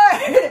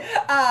 Lord!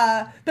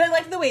 But I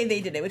like the way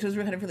they did it, which was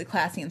kind of really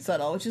classy and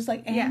subtle, which is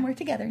like, and we're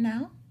together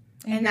now.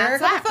 And there are a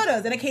couple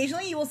photos. And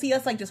occasionally you will see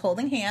us, like, just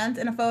holding hands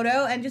in a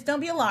photo, and just don't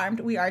be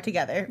alarmed. We are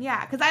together.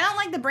 Yeah, because I don't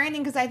like the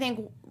branding because I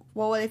think,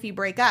 well, what if you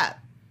break up?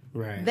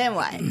 Right. Then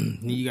what?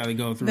 You got to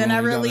go through. Then I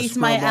release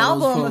my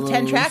album of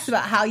 10 tracks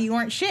about how you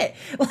weren't shit.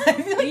 I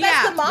feel like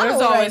that's the model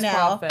right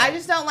now. Profit. I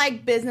just don't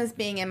like business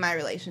being in my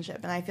relationship,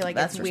 and I feel like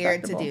it's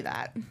weird to do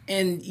that.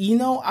 And, you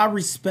know, I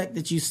respect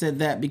that you said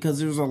that because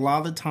there's a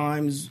lot of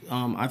times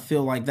I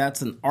feel like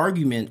that's an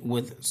argument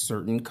with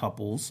certain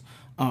couples.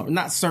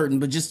 Not certain,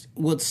 but just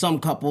with some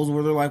couples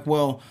where they're like,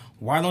 well,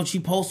 why don't you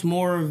post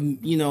more of,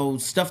 you know,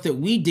 stuff that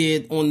we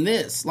did on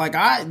this? Like,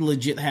 I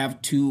legit have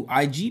 2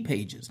 IG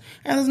pages.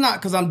 And it's not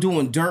because I'm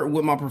doing dirt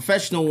with my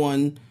professional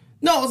one.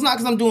 No, it's not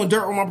because I'm doing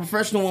dirt with my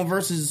professional one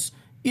versus,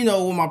 you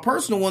know, with my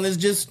personal one. It's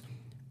just,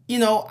 you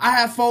know, I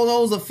have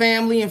photos of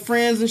family and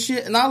friends and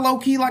shit. And I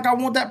low-key, like, I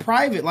want that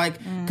private. Like,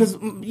 because,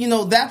 you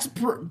know, that's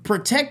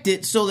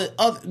protected so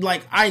that,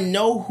 like, I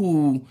know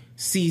who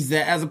sees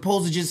that as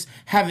opposed to just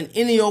having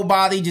any old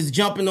body just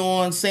jumping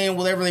on, saying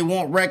whatever they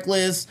want,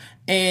 reckless,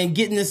 and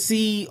getting to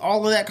see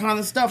all of that kind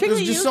of stuff.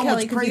 There's just so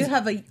much crazy. You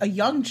have a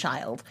young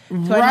child. So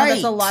right. I know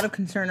there's a lot of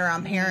concern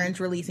around parents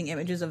releasing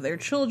images of their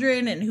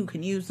children and who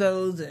can use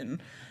those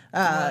and,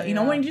 you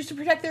know, wanting just to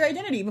protect their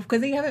identity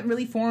because they haven't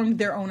really formed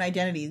their own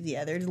identities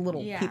yet. There's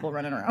little people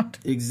running around.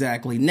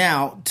 Exactly.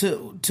 Now,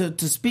 to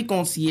speak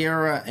on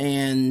Sierra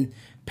and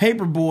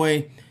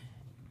Paperboy,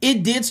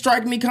 it did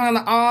strike me kind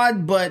of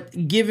odd,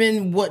 but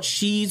given what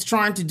she's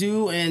trying to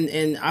do,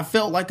 and I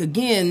felt like,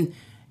 again,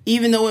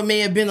 even though it may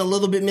have been a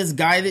little bit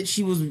misguided,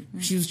 she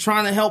was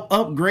trying to help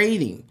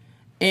upgrading.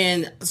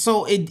 And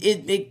so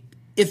it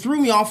threw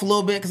me off a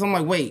little bit because I'm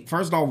like, wait,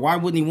 first off, why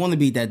wouldn't he want to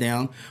beat that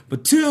down?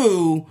 But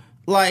two,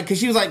 like, because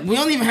she was like, we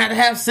don't even have to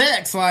have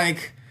sex.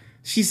 Like,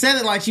 she said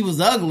it like she was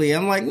ugly.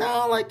 I'm like,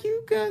 no, like,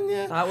 you can,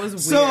 yeah. That was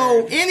weird.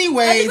 So,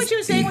 anyways. I think what she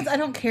was saying was, I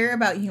don't care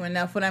about you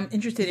enough. What I'm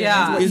interested in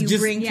is what you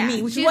bring to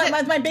me, which is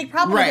what my big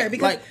problem with her.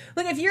 Because,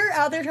 look, if you're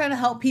out there trying to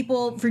help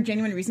people for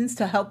genuine reasons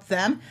to help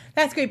them,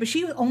 that's great. But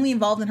she was only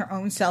involved in her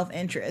own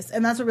self-interest.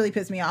 And that's what really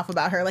pissed me off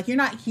about her. Like, you're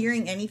not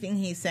hearing anything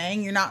he's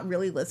saying. You're not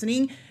really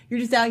listening. You're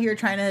just out here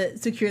trying to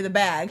secure the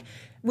bag.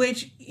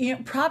 Which, you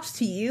know, props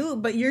to you,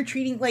 but you're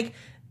treating, like,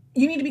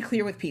 you need to be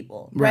clear with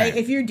people, right?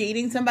 If you're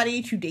dating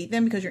somebody to date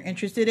them because you're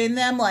interested in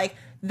them, like,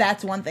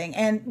 that's one thing.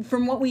 And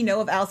from what we know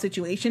of Al's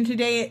situation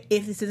today,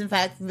 if this is in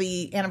fact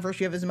the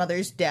anniversary of his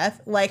mother's death,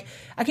 like,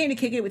 I came to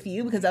kick it with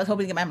you because I was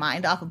hoping to get my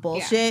mind off of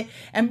bullshit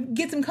and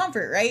get some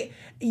comfort, right?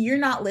 You're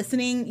not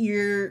listening.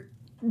 You're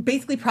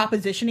basically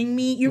propositioning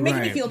me. You're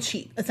making me feel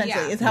cheap,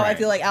 essentially, is how I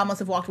feel like Al must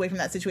have walked away from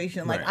that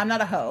situation. Like, I'm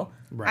not a hoe.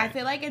 I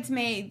feel like it's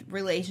made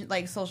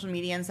like social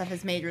media and stuff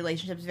has made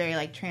relationships very,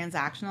 like,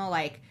 transactional.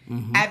 Like,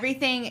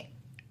 everything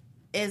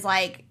is,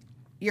 like,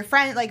 your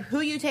friend, like,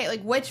 who you take,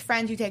 like, which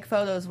friends you take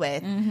photos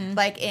with,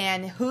 like,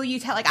 and who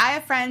you tell. Like, I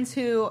have friends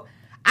who,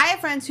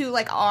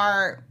 like,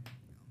 are,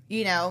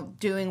 you know,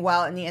 doing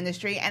well in the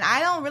industry, and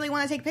I don't really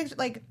want to take pictures,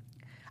 like,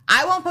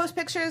 I won't post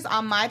pictures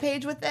on my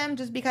page with them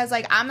just because,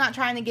 like, I'm not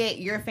trying to get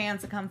your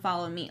fans to come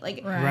follow me. Like,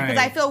 because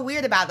I feel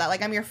weird about that.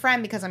 Like, I'm your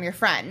friend because I'm your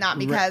friend, not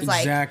because,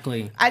 like,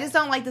 I just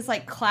don't like this,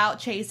 like, clout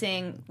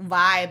chasing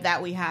vibe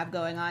that we have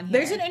going on here.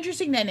 There's an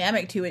interesting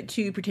dynamic to it,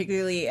 too,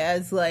 particularly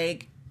as,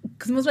 like,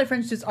 because most of my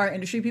friends just are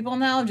industry people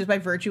now, just by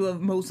virtue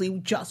of mostly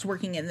just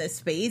working in this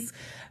space.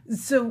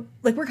 So,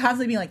 like, we're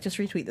constantly being like, just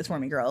retweet this for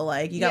me, girl.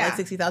 Like, you got, like,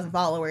 60,000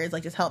 followers.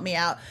 Like, just help me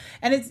out.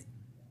 And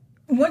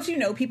once you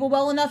know people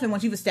well enough and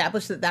once you've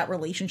established that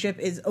relationship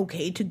is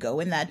okay to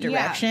go in that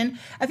direction,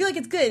 I feel like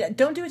it's good.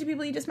 Don't do it to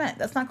people you just met.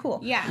 That's not cool.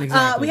 Yeah.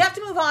 Exactly. We have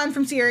to move on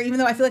from Sierra, even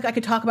though I feel like I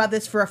could talk about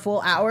this for a full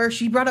hour.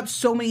 She brought up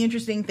so many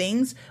interesting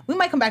things. We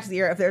might come back to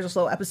Sierra if there's a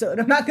slow episode.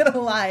 I'm not going to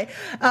lie.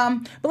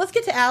 But let's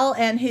get to Al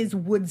and his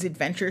woods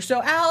adventure.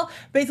 So Al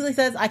basically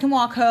says, I can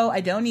walk, ho. I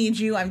don't need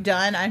you. I'm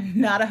done. I'm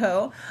not a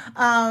hoe.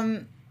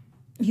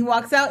 He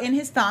walks out in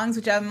his thongs,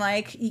 which I'm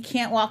like, you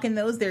can't walk in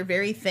those. They're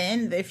very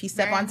thin. If you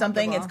step Very on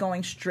something, it's uncomfortable.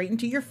 going straight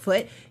into your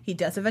foot. He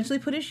does eventually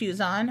put his shoes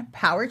on.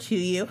 Power to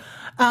you.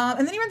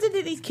 And then he runs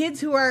into these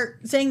kids who are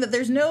saying that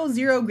there's no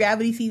zero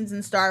gravity scenes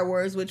in Star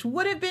Wars, which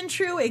would have been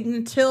true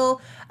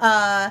until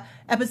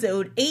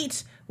episode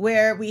 8,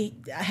 where we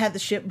had the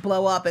ship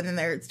blow up and then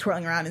they're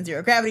twirling around in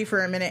zero gravity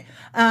for a minute.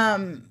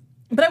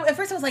 But at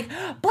first I was like,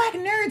 black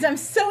nerds, I'm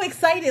so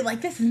excited. Like,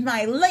 this is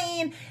my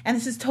lane. And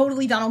this is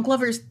totally Donald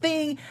Glover's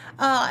thing.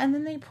 And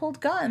then they pulled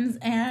guns.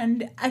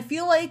 And I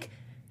feel like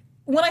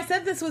when I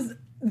said this was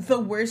the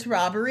worst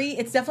robbery,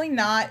 it's definitely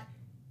not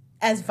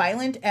as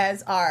violent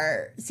as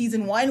our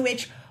season 1,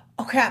 which,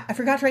 oh crap, I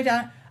forgot to write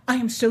down. I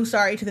am so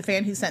sorry to the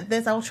fan who sent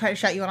this. I will try to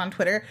shout you out on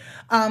Twitter.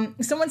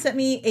 Someone sent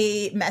me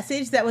a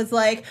message that was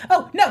like,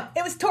 oh, no,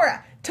 it was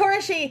Tora.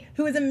 Tora Shea,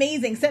 who is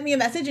amazing, sent me a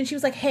message and she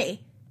was like,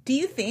 hey, do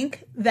you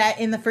think that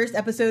in the first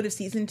episode of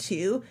season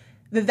 2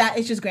 that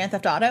is just Grand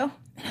Theft Auto?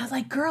 And I was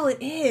like, girl, it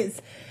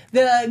is.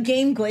 The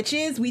game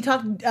glitches. We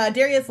talked,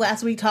 Darius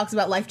last week talks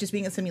about life just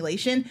being a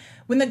simulation.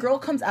 When the girl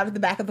comes out of the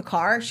back of the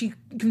car, she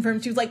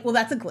confirms, she was like, well,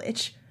 that's a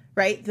glitch,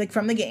 right? Like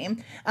from the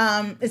game.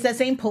 It's that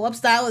same pull-up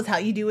style as how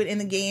you do it in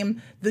the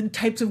game, the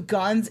types of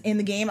guns in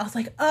the game. I was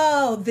like,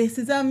 oh, this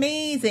is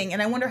amazing.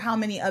 And I wonder how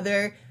many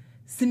other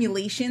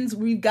simulations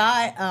we've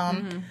got.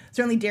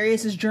 Certainly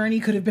Darius's journey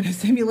could have been a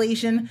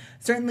simulation.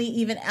 Certainly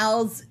even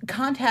Al's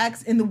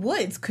contacts in the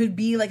woods could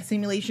be like a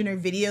simulation or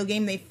video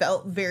game. They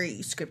felt very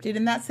scripted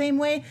in that same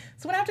way.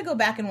 So when I have to go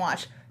back and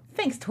watch,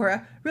 thanks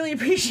Tora, really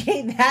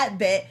appreciate that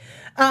bit.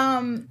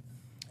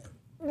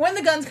 When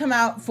the guns come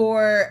out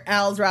for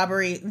Al's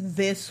robbery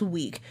this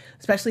week,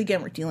 especially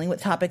again, we're dealing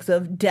with topics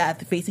of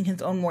death, facing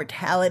his own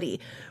mortality.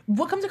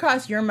 What comes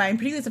across your mind,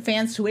 particularly as a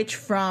fan switch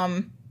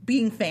from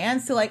being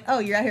fans to like, oh,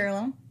 you're out here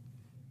alone?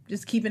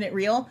 Just keeping it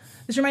real?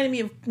 This reminded me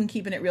of when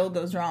Keeping It Real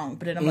goes wrong,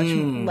 but in a much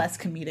less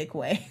comedic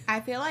way.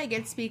 I feel like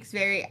it speaks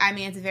very, I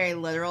mean, it's a very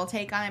literal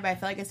take on it, but I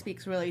feel like it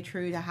speaks really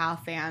true to how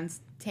fans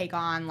take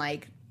on,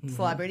 like,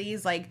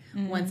 celebrities. Like,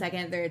 1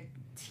 second they're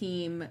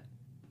team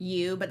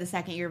you, but the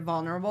second you're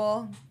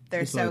vulnerable,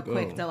 they're It's so like,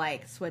 quick oh. to,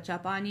 like, switch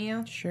up on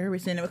you. Sure, we're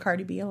seeing it with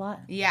Cardi B a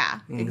lot. Yeah,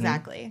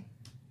 exactly.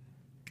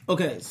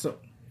 Okay, so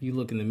you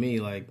looking at me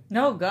like,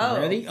 No, go.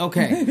 ready?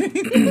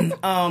 Okay.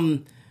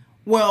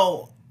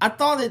 Well, I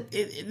thought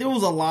there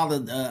was a lot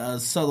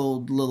of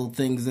subtle little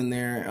things in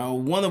there.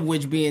 One of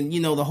which being, you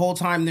know, the whole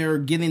time they're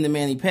getting the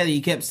Manny Petty,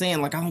 he kept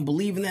saying like, I don't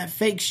believe in that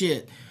fake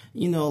shit.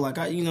 You know, like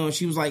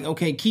she was like,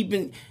 okay,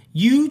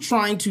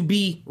 trying to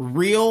be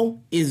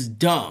real is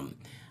dumb.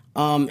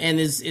 And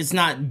it's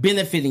not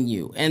benefiting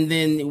you. And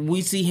then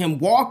we see him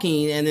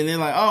walking, and then they're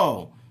like,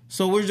 oh,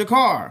 so where's your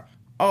car?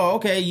 Oh,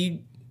 okay,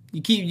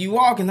 you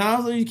walking,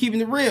 huh? So you're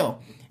keeping it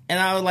real. And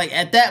I was like,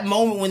 at that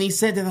moment when he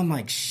said that, I'm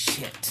like,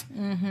 shit.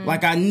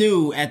 Like I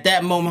knew at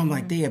that moment, I'm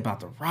like, they about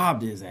to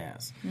rob his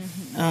ass.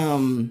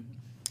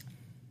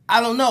 I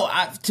don't know.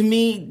 To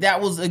me,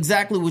 that was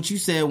exactly what you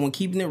said when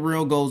keeping it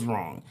real goes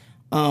wrong.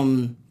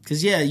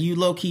 Because, yeah, you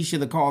low-key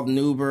should have called an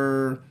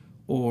Uber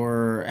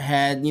or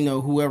had,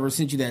 whoever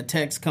sent you that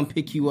text come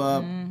pick you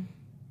up.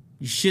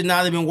 You should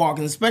not have been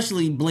walking,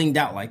 especially blinged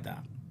out like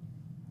that.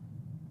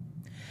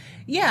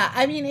 Yeah,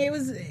 I mean, it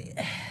was...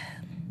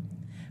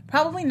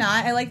 Probably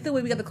not. I like the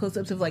way we got the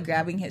close-ups of, like,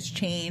 grabbing his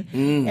chain.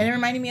 And it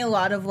reminded me a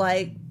lot of,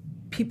 like,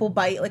 People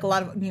Bite, like, a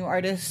lot of new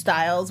artist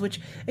styles,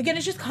 which, again,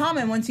 is just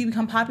common. Once you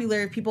become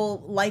popular,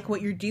 people like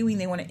what you're doing.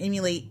 They want to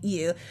emulate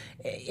you.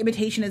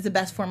 Imitation is the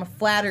best form of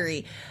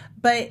flattery.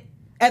 But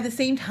at the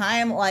same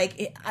time,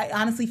 like, I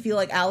honestly feel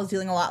like Al is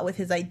dealing a lot with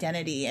his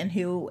identity and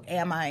who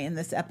am I in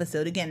this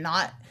episode. Again,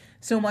 not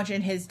so much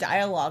in his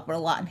dialogue, but a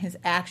lot in his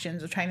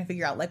actions of trying to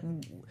figure out, like,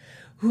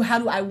 how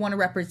do I want to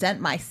represent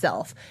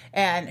myself,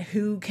 and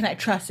who can I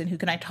trust and who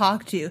can I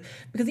talk to?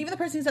 Because even the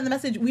person who sent the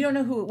message, we don't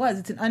know who it was.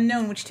 It's an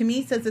unknown, which to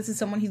me says this is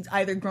someone he's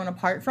either grown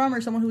apart from or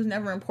someone who was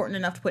never important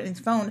enough to put in his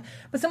phone,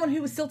 but someone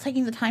who was still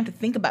taking the time to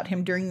think about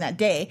him during that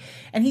day.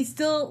 And he's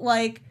still,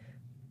 like,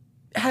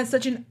 has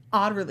such an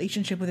odd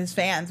relationship with his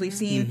fans. We've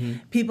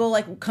seen people,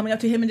 like, coming up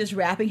to him and just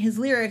rapping his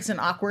lyrics in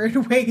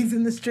awkward ways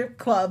in the strip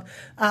club.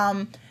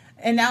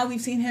 And now we've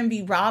seen him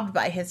be robbed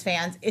by his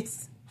fans.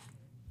 It's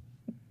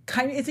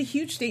a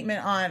huge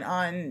statement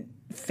on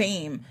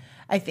fame,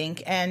 I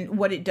think, and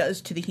what it does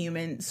to the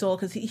human soul.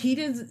 Because he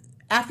does,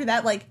 after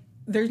that, like,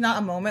 there's not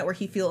a moment where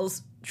he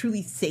feels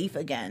truly safe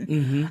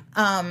again.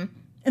 And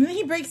then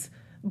he breaks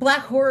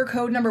Black Horror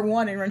Code number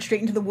 1 and runs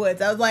straight into the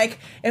woods. I was like,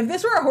 if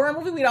this were a horror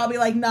movie, we'd all be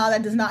like, nah,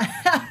 that does not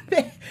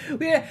happen.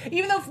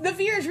 Even though the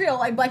fear is real,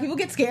 like, Black people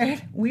get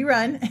scared. We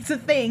run. It's a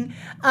thing.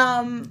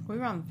 We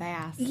run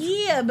fast.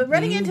 Yeah, but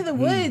running into the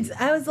woods,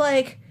 I was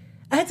like,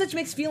 I had such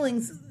mixed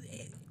feelings.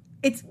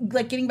 It's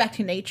like getting back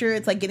to nature.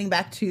 It's like getting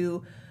back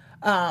to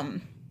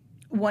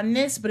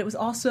oneness, but it was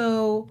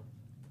also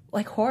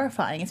like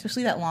horrifying,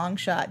 especially that long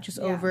shot just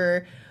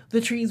over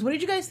the trees. What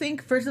did you guys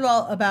think, first of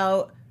all,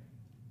 about,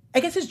 I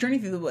guess, his journey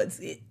through the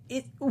woods?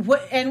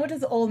 What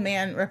does the old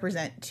man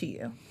represent to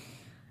you?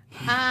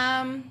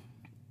 I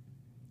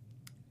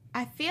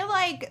feel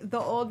like the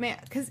old man,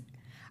 because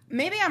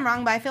maybe I'm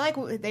wrong, but I feel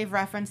like they've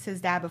referenced his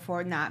dad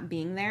before not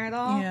being there at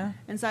all. Yeah.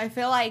 And so I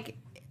feel like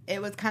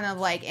it was kind of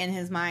like in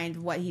his mind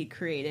what he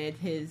created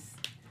his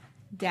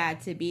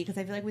dad to be, because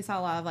I feel like we saw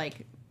a lot of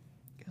like,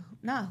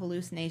 not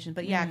hallucination,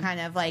 but kind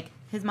of like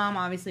his mom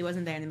obviously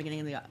wasn't there in the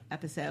beginning of the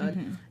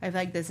episode. I feel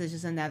like this is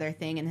just another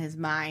thing in his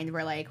mind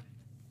where like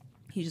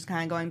he's just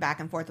kind of going back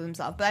and forth with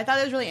himself. But I thought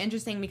it was really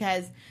interesting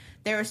because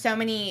there were so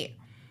many,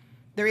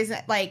 the reason,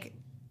 like,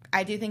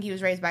 I do think he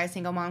was raised by a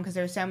single mom because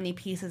there were so many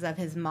pieces of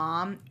his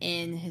mom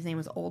in, his name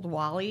was Old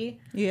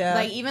Wally. Yeah.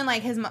 Like, even,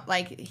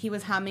 like, he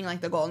was humming,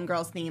 like, the Golden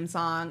Girls theme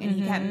song, and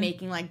he kept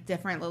making, like,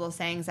 different little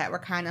sayings that were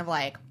kind of,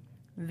 like,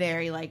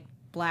 very, like,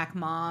 black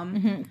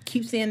mom.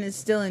 Keep standing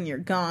still and you're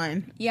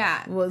gone.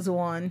 Yeah. Was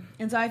one.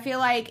 And so I feel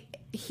like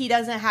he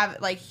doesn't have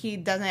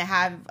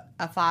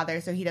a father,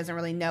 so he doesn't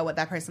really know what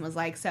that person was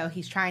like. So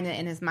he's trying to,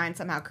 in his mind,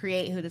 somehow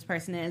create who this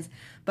person is.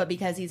 But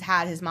because he's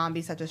had his mom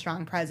be such a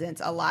strong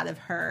presence, a lot of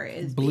her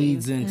is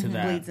bleeds into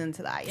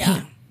that.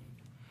 Yeah.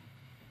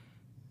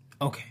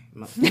 Okay,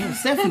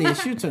 Stephanie,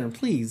 it's your turn,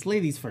 please.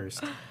 Ladies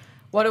first.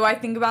 What do I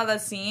think about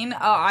that scene?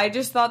 I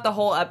just thought the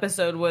whole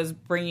episode was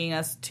bringing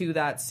us to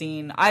that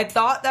scene. I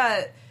thought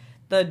that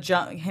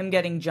him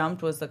getting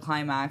jumped was the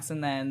climax,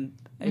 and then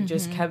it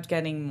just kept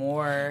getting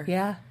more.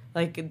 Yeah.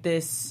 Like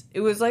this,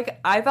 it was like,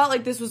 I felt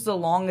like this was the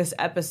longest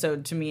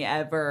episode to me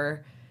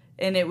ever.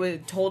 And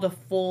it told a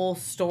full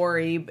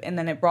story, and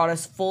then it brought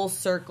us full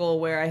circle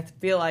where I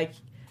feel like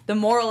the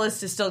moral is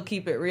to still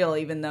keep it real,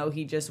 even though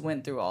he just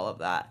went through all of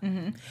that.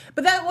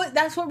 But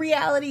that's what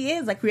reality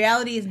is. Like,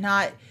 reality is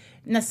not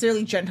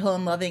necessarily gentle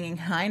and loving and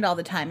kind all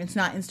the time. It's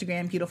not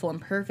Instagram beautiful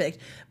and perfect,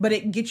 but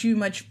it gets you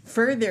much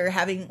further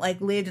having like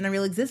lived in a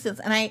real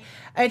existence. And I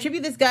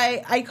attribute this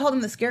guy, I called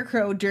him the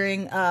Scarecrow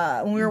during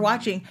when we were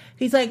watching.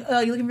 He's like, oh,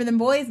 you looking for them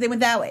boys? They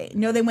went that way.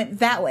 No, they went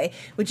that way,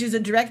 which is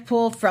a direct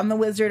pull from the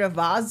Wizard of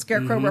Oz.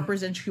 Scarecrow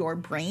represents your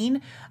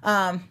brain,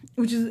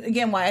 which is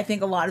again why I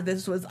think a lot of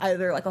this was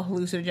either like a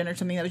hallucinogen or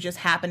something that was just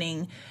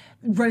happening,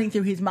 running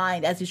through his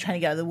mind as he's trying to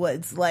get out of the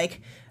woods.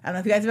 Like, I don't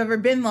know if you guys have ever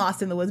been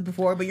lost in the woods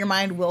before, but your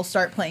mind will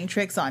start playing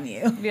tricks on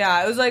you.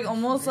 Yeah, it was like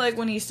almost like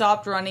when he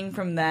stopped running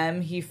from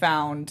them, he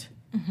found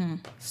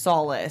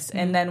solace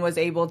and then was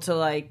able to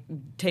like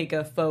take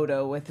a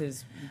photo with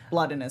his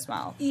blood in his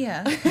mouth.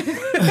 Yeah.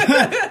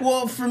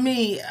 Well, for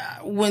me,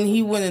 when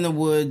he went in the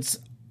woods,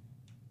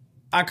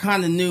 I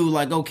kind of knew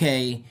like,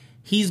 okay,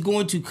 he's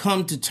going to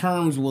come to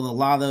terms with a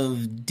lot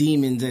of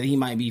demons that he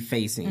might be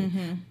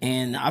facing.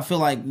 And I feel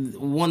like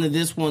one of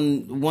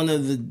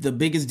the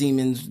biggest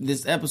demons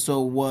this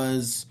episode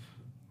was,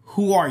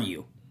 who are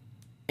you?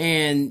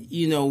 And,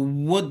 you know,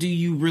 what do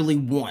you really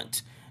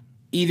want?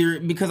 Either,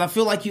 because I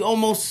feel like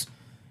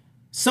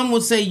some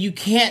would say you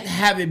can't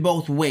have it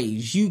both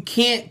ways. You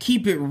can't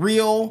keep it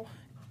real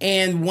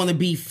and want to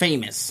be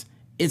famous.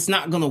 It's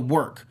not going to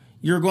work.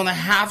 You're going to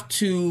have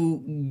to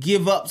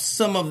give up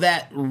some of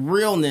that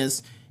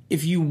realness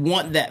if you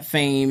want that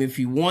fame, if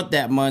you want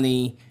that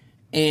money.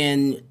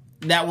 And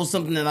that was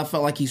something that I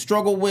felt like he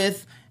struggled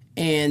with.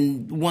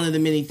 And one of the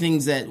many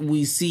things that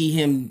we see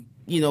him,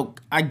 you know,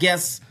 I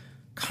guess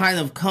kind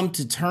of come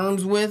to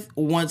terms with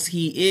once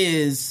he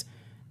is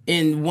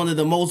in one of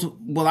the most,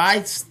 what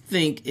I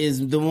think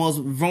is the most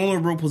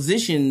vulnerable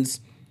positions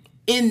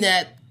in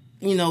that,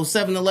 you know,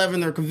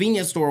 7-Eleven or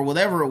convenience store or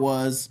whatever it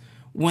was.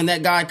 When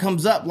that guy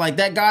comes up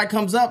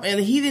and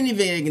he didn't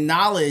even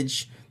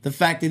acknowledge the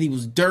fact that he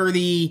was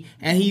dirty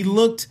and he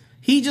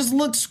just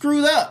looked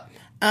screwed up.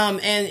 And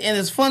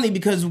it's funny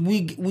because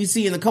we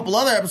see in a couple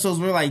other episodes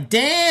we're like,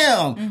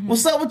 damn,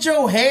 what's up with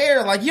your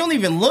hair? Like, you don't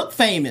even look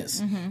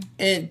famous.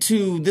 And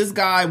to this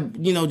guy,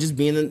 you know, just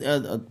being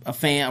a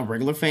fan, a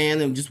regular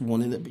fan, and just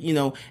wanted to, you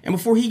know, and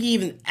before he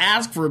even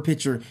asked for a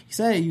picture, he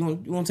said, hey, you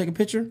want to take a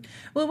picture?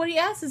 Well, what he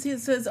asks is, he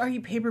says, are you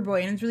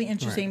Paperboy? And it's really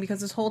interesting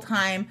because this whole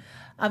time,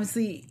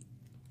 obviously,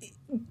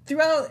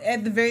 throughout,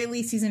 at the very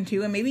least, season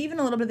 2, and maybe even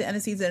a little bit at the end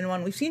of season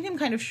 1, we've seen him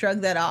kind of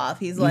shrug that off.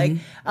 He's like,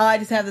 oh, I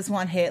just have this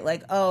one hit.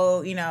 Like,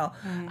 oh, you know,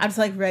 I'm just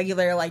like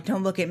regular. Like,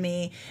 don't look at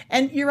me.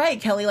 And you're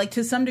right, Kelly. Like,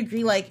 to some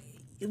degree, like,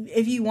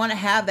 if you want to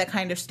have that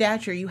kind of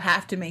stature, you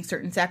have to make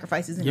certain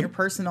sacrifices in your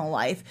personal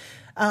life.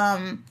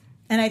 And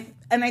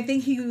I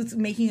think he was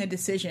making a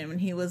decision when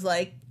he was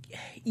like,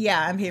 yeah,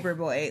 I'm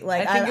Paperboy.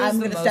 Like, I'm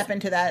going to step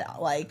into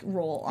that, like,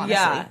 role, honestly.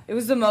 Yeah, it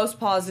was the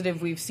most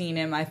positive we've seen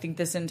him, I think,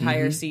 this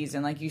entire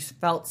season. Like, you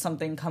felt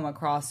something come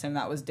across him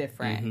that was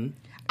different.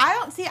 I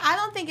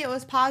don't think it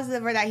was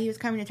positive or that he was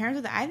coming to terms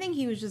with it. I think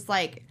he was just,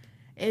 like,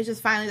 it was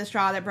just finally the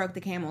straw that broke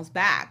the camel's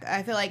back.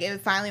 I feel like it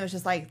finally was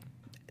just, like,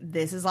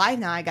 this is life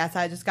now. I guess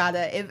I just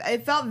gotta...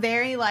 It felt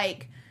very,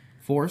 like...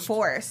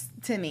 forced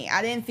to me.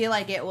 I didn't feel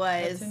like it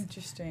was That's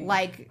interesting.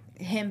 like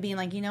him being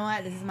like, you know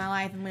what, this is my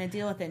life, I'm going to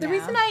deal with it The now.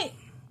 reason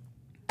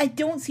I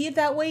don't see it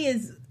that way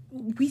is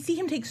we see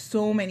him take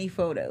so many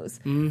photos,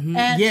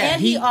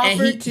 and he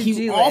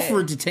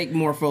offered to take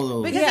more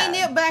photos because he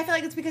knew. But I feel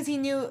like it's because he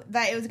knew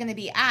that it was going to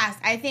be asked.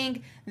 I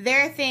think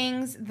there are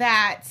things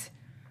that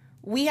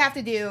we have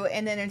to do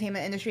in the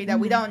entertainment industry that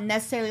we don't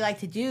necessarily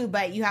like to do,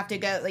 but you have to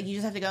go, like, you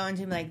just have to go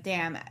into like,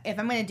 damn, if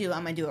I'm going to do it,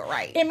 I'm going to do it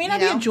right. It may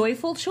not be a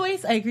joyful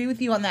choice. I agree with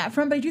you on that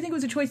front, but I do think it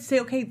was a choice to say,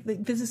 okay,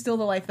 like, this is still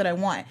the life that I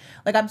want.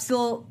 Like,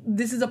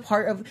 this is a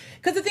part of,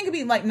 because the thing could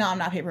be like, no, I'm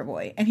not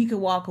Paperboy, and he could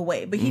walk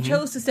away, but he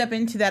chose to step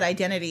into that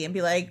identity and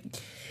be like,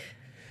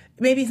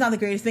 maybe it's not the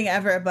greatest thing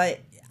ever, but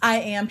I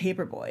am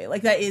Paperboy.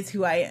 Like, that is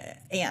who I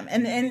am.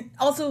 And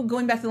also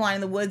going back to the line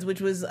in the woods,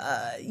 which was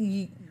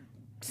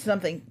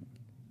something,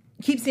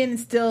 keep standing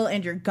still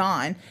and you're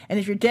gone. And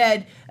if you're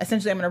dead,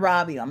 essentially I'm going to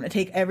rob you. I'm going to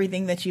take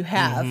everything that you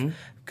have,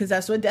 because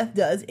that's what death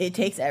does. It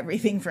takes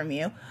everything from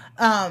you.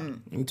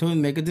 Until you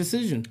make a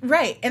decision.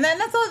 Right. And then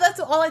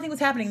that's all I think was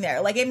happening there.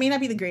 Like, it may not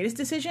be the greatest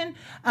decision,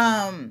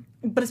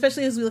 but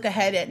especially as we look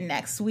ahead at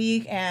next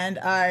week and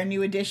our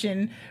new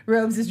edition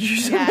robes, as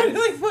Drew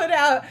really put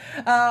out,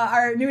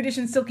 our new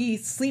edition silky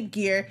sleep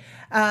gear.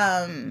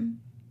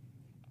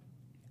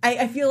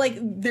 I feel like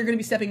they're going to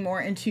be stepping more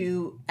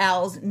into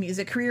Al's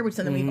music career, which is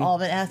something we've all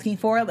been asking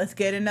for. Let's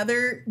get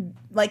another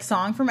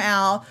song from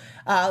Al.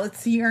 Let's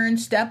see Ern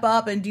step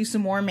up and do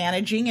some more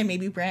managing and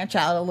maybe branch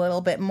out a little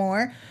bit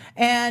more.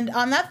 And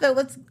on that, though,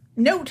 let's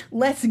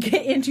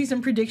get into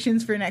some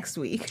predictions for next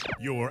week.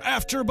 Your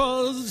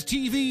AfterBuzz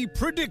TV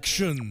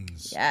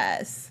predictions.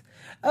 Yes.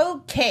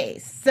 Okay,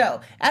 so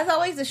as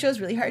always, the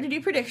show's really hard to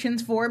do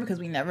predictions for because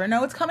we never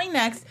know what's coming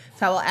next.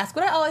 So I will ask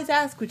what I always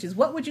ask, which is,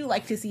 what would you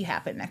like to see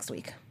happen next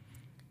week?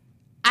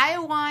 I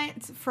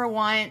want, for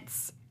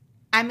once,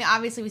 I mean,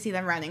 obviously we see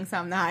them running, so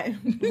I'm not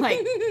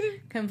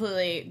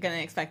completely gonna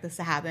expect this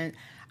to happen.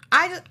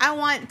 I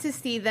want to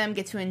see them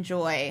get to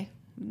enjoy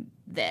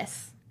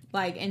this.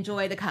 Like,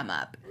 enjoy the come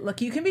up.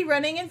 Look, you can be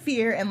running in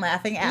fear and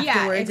laughing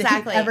afterwards. Yeah,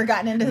 exactly. If you've ever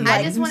gotten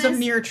into some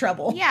near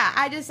trouble. Yeah,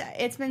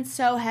 it's been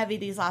so heavy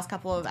these last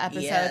couple of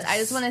episodes. Yes. I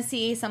just want to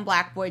see some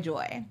black boy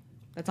joy.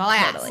 That's all I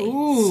ask.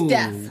 Ooh.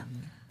 Steph.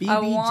 BBJ. I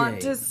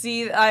want to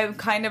see, I'm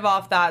kind of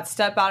off that,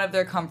 step out of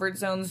their comfort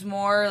zones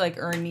more. Like,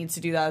 Ern needs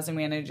to do that as a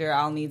manager.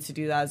 Al needs to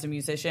do that as a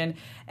musician.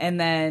 And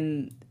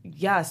then,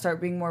 start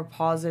being more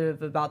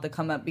positive about the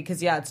come up.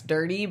 Because, it's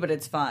dirty, but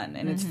it's fun.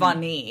 And it's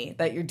funny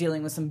that you're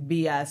dealing with some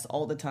BS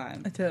all the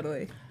time.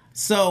 Totally.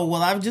 So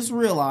what I've just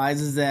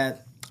realized is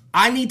that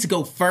I need to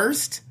go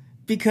first,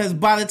 because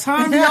by the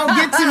time y'all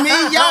get to me,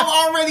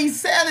 y'all already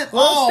said it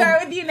all. We'll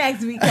start with you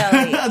next week,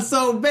 Kelly.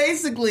 So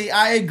basically,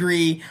 I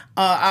agree.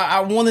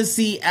 I want to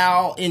see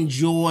Al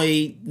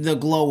enjoy the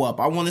glow up.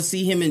 I want to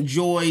see him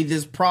enjoy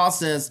this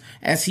process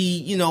as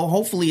he,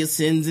 hopefully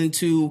ascends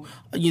into,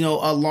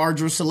 a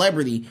larger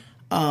celebrity.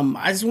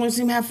 I just want to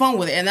see him have fun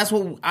with it. And that's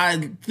what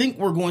I think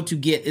we're going to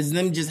get, is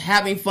them just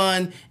having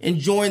fun,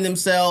 enjoying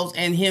themselves,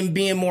 and him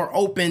being more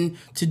open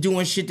to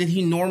doing shit that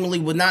he normally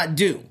would not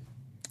do.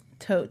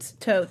 Totes.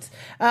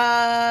 Shout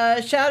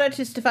out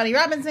to Stefani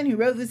Robinson, who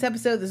wrote this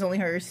episode. This is only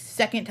her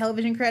second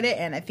television credit,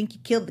 and I think he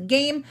killed the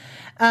game.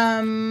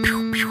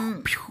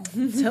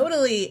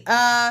 Totally.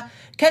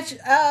 Catch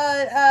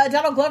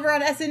Donald Glover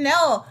on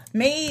SNL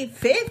May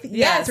 5th.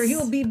 Yes, where he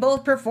will be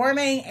both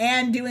performing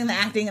and doing the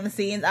acting in the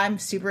scenes. I'm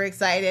super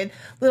excited.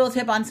 Little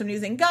tip on some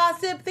news and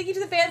gossip. Thank you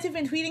to the fans who've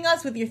been tweeting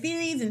us with your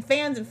theories and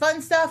fans and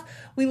fun stuff.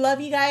 We love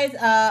you guys.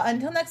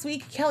 Until next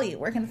week, Kelly,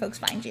 where can folks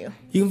find you?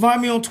 You can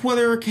find me on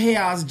Twitter,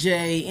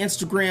 ChaosJ,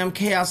 Instagram,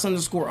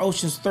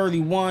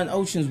 Chaos_Oceans31,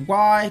 Oceans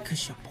Y,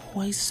 because your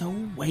boy's so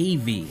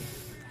wavy.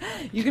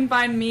 You can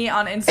find me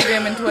on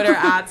Instagram and Twitter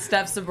at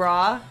Steph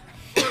Sabra.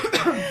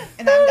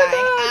 And I'm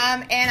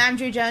dying. And I'm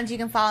Drew Jones. You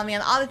can follow me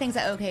on all the things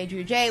at OK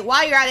Drew J.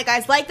 While you're at it,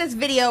 guys, like this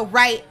video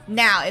right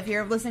now. If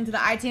you're listening to the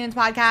iTunes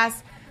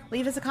podcast,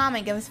 leave us a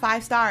comment. Give us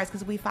 5 stars,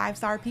 because we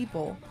 5-star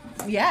people.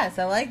 Yes,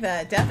 I like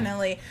that.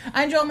 Definitely.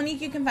 I'm Joel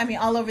Monique. You can find me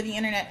all over the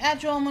internet at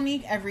Joel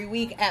Monique, every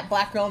week at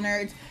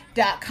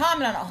blackgirlnerds.com,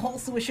 and on a whole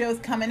slew of shows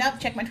coming up.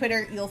 Check my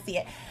Twitter. You'll see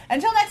it.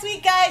 Until next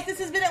week, guys, this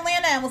has been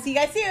Atlanta, and we'll see you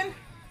guys soon.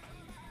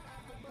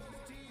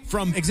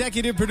 From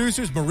executive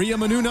producers Maria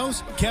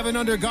Menounos, Kevin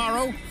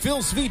Undergaro, Phil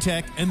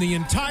Svitek, and the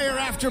entire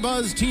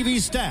AfterBuzz TV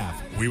staff,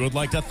 we would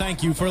like to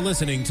thank you for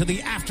listening to the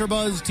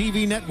AfterBuzz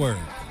TV network.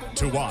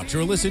 To watch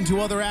or listen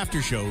to other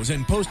after shows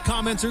and post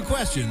comments or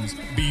questions,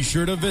 be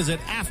sure to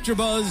visit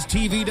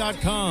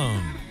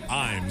AfterBuzzTV.com.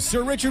 I'm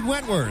Sir Richard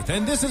Wentworth,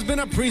 and this has been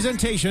a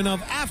presentation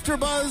of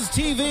AfterBuzz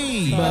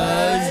TV.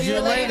 Buzz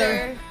you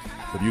later.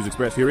 The views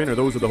expressed herein are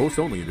those of the hosts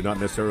only and do not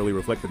necessarily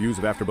reflect the views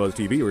of AfterBuzz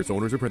TV or its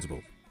owners or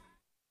principals.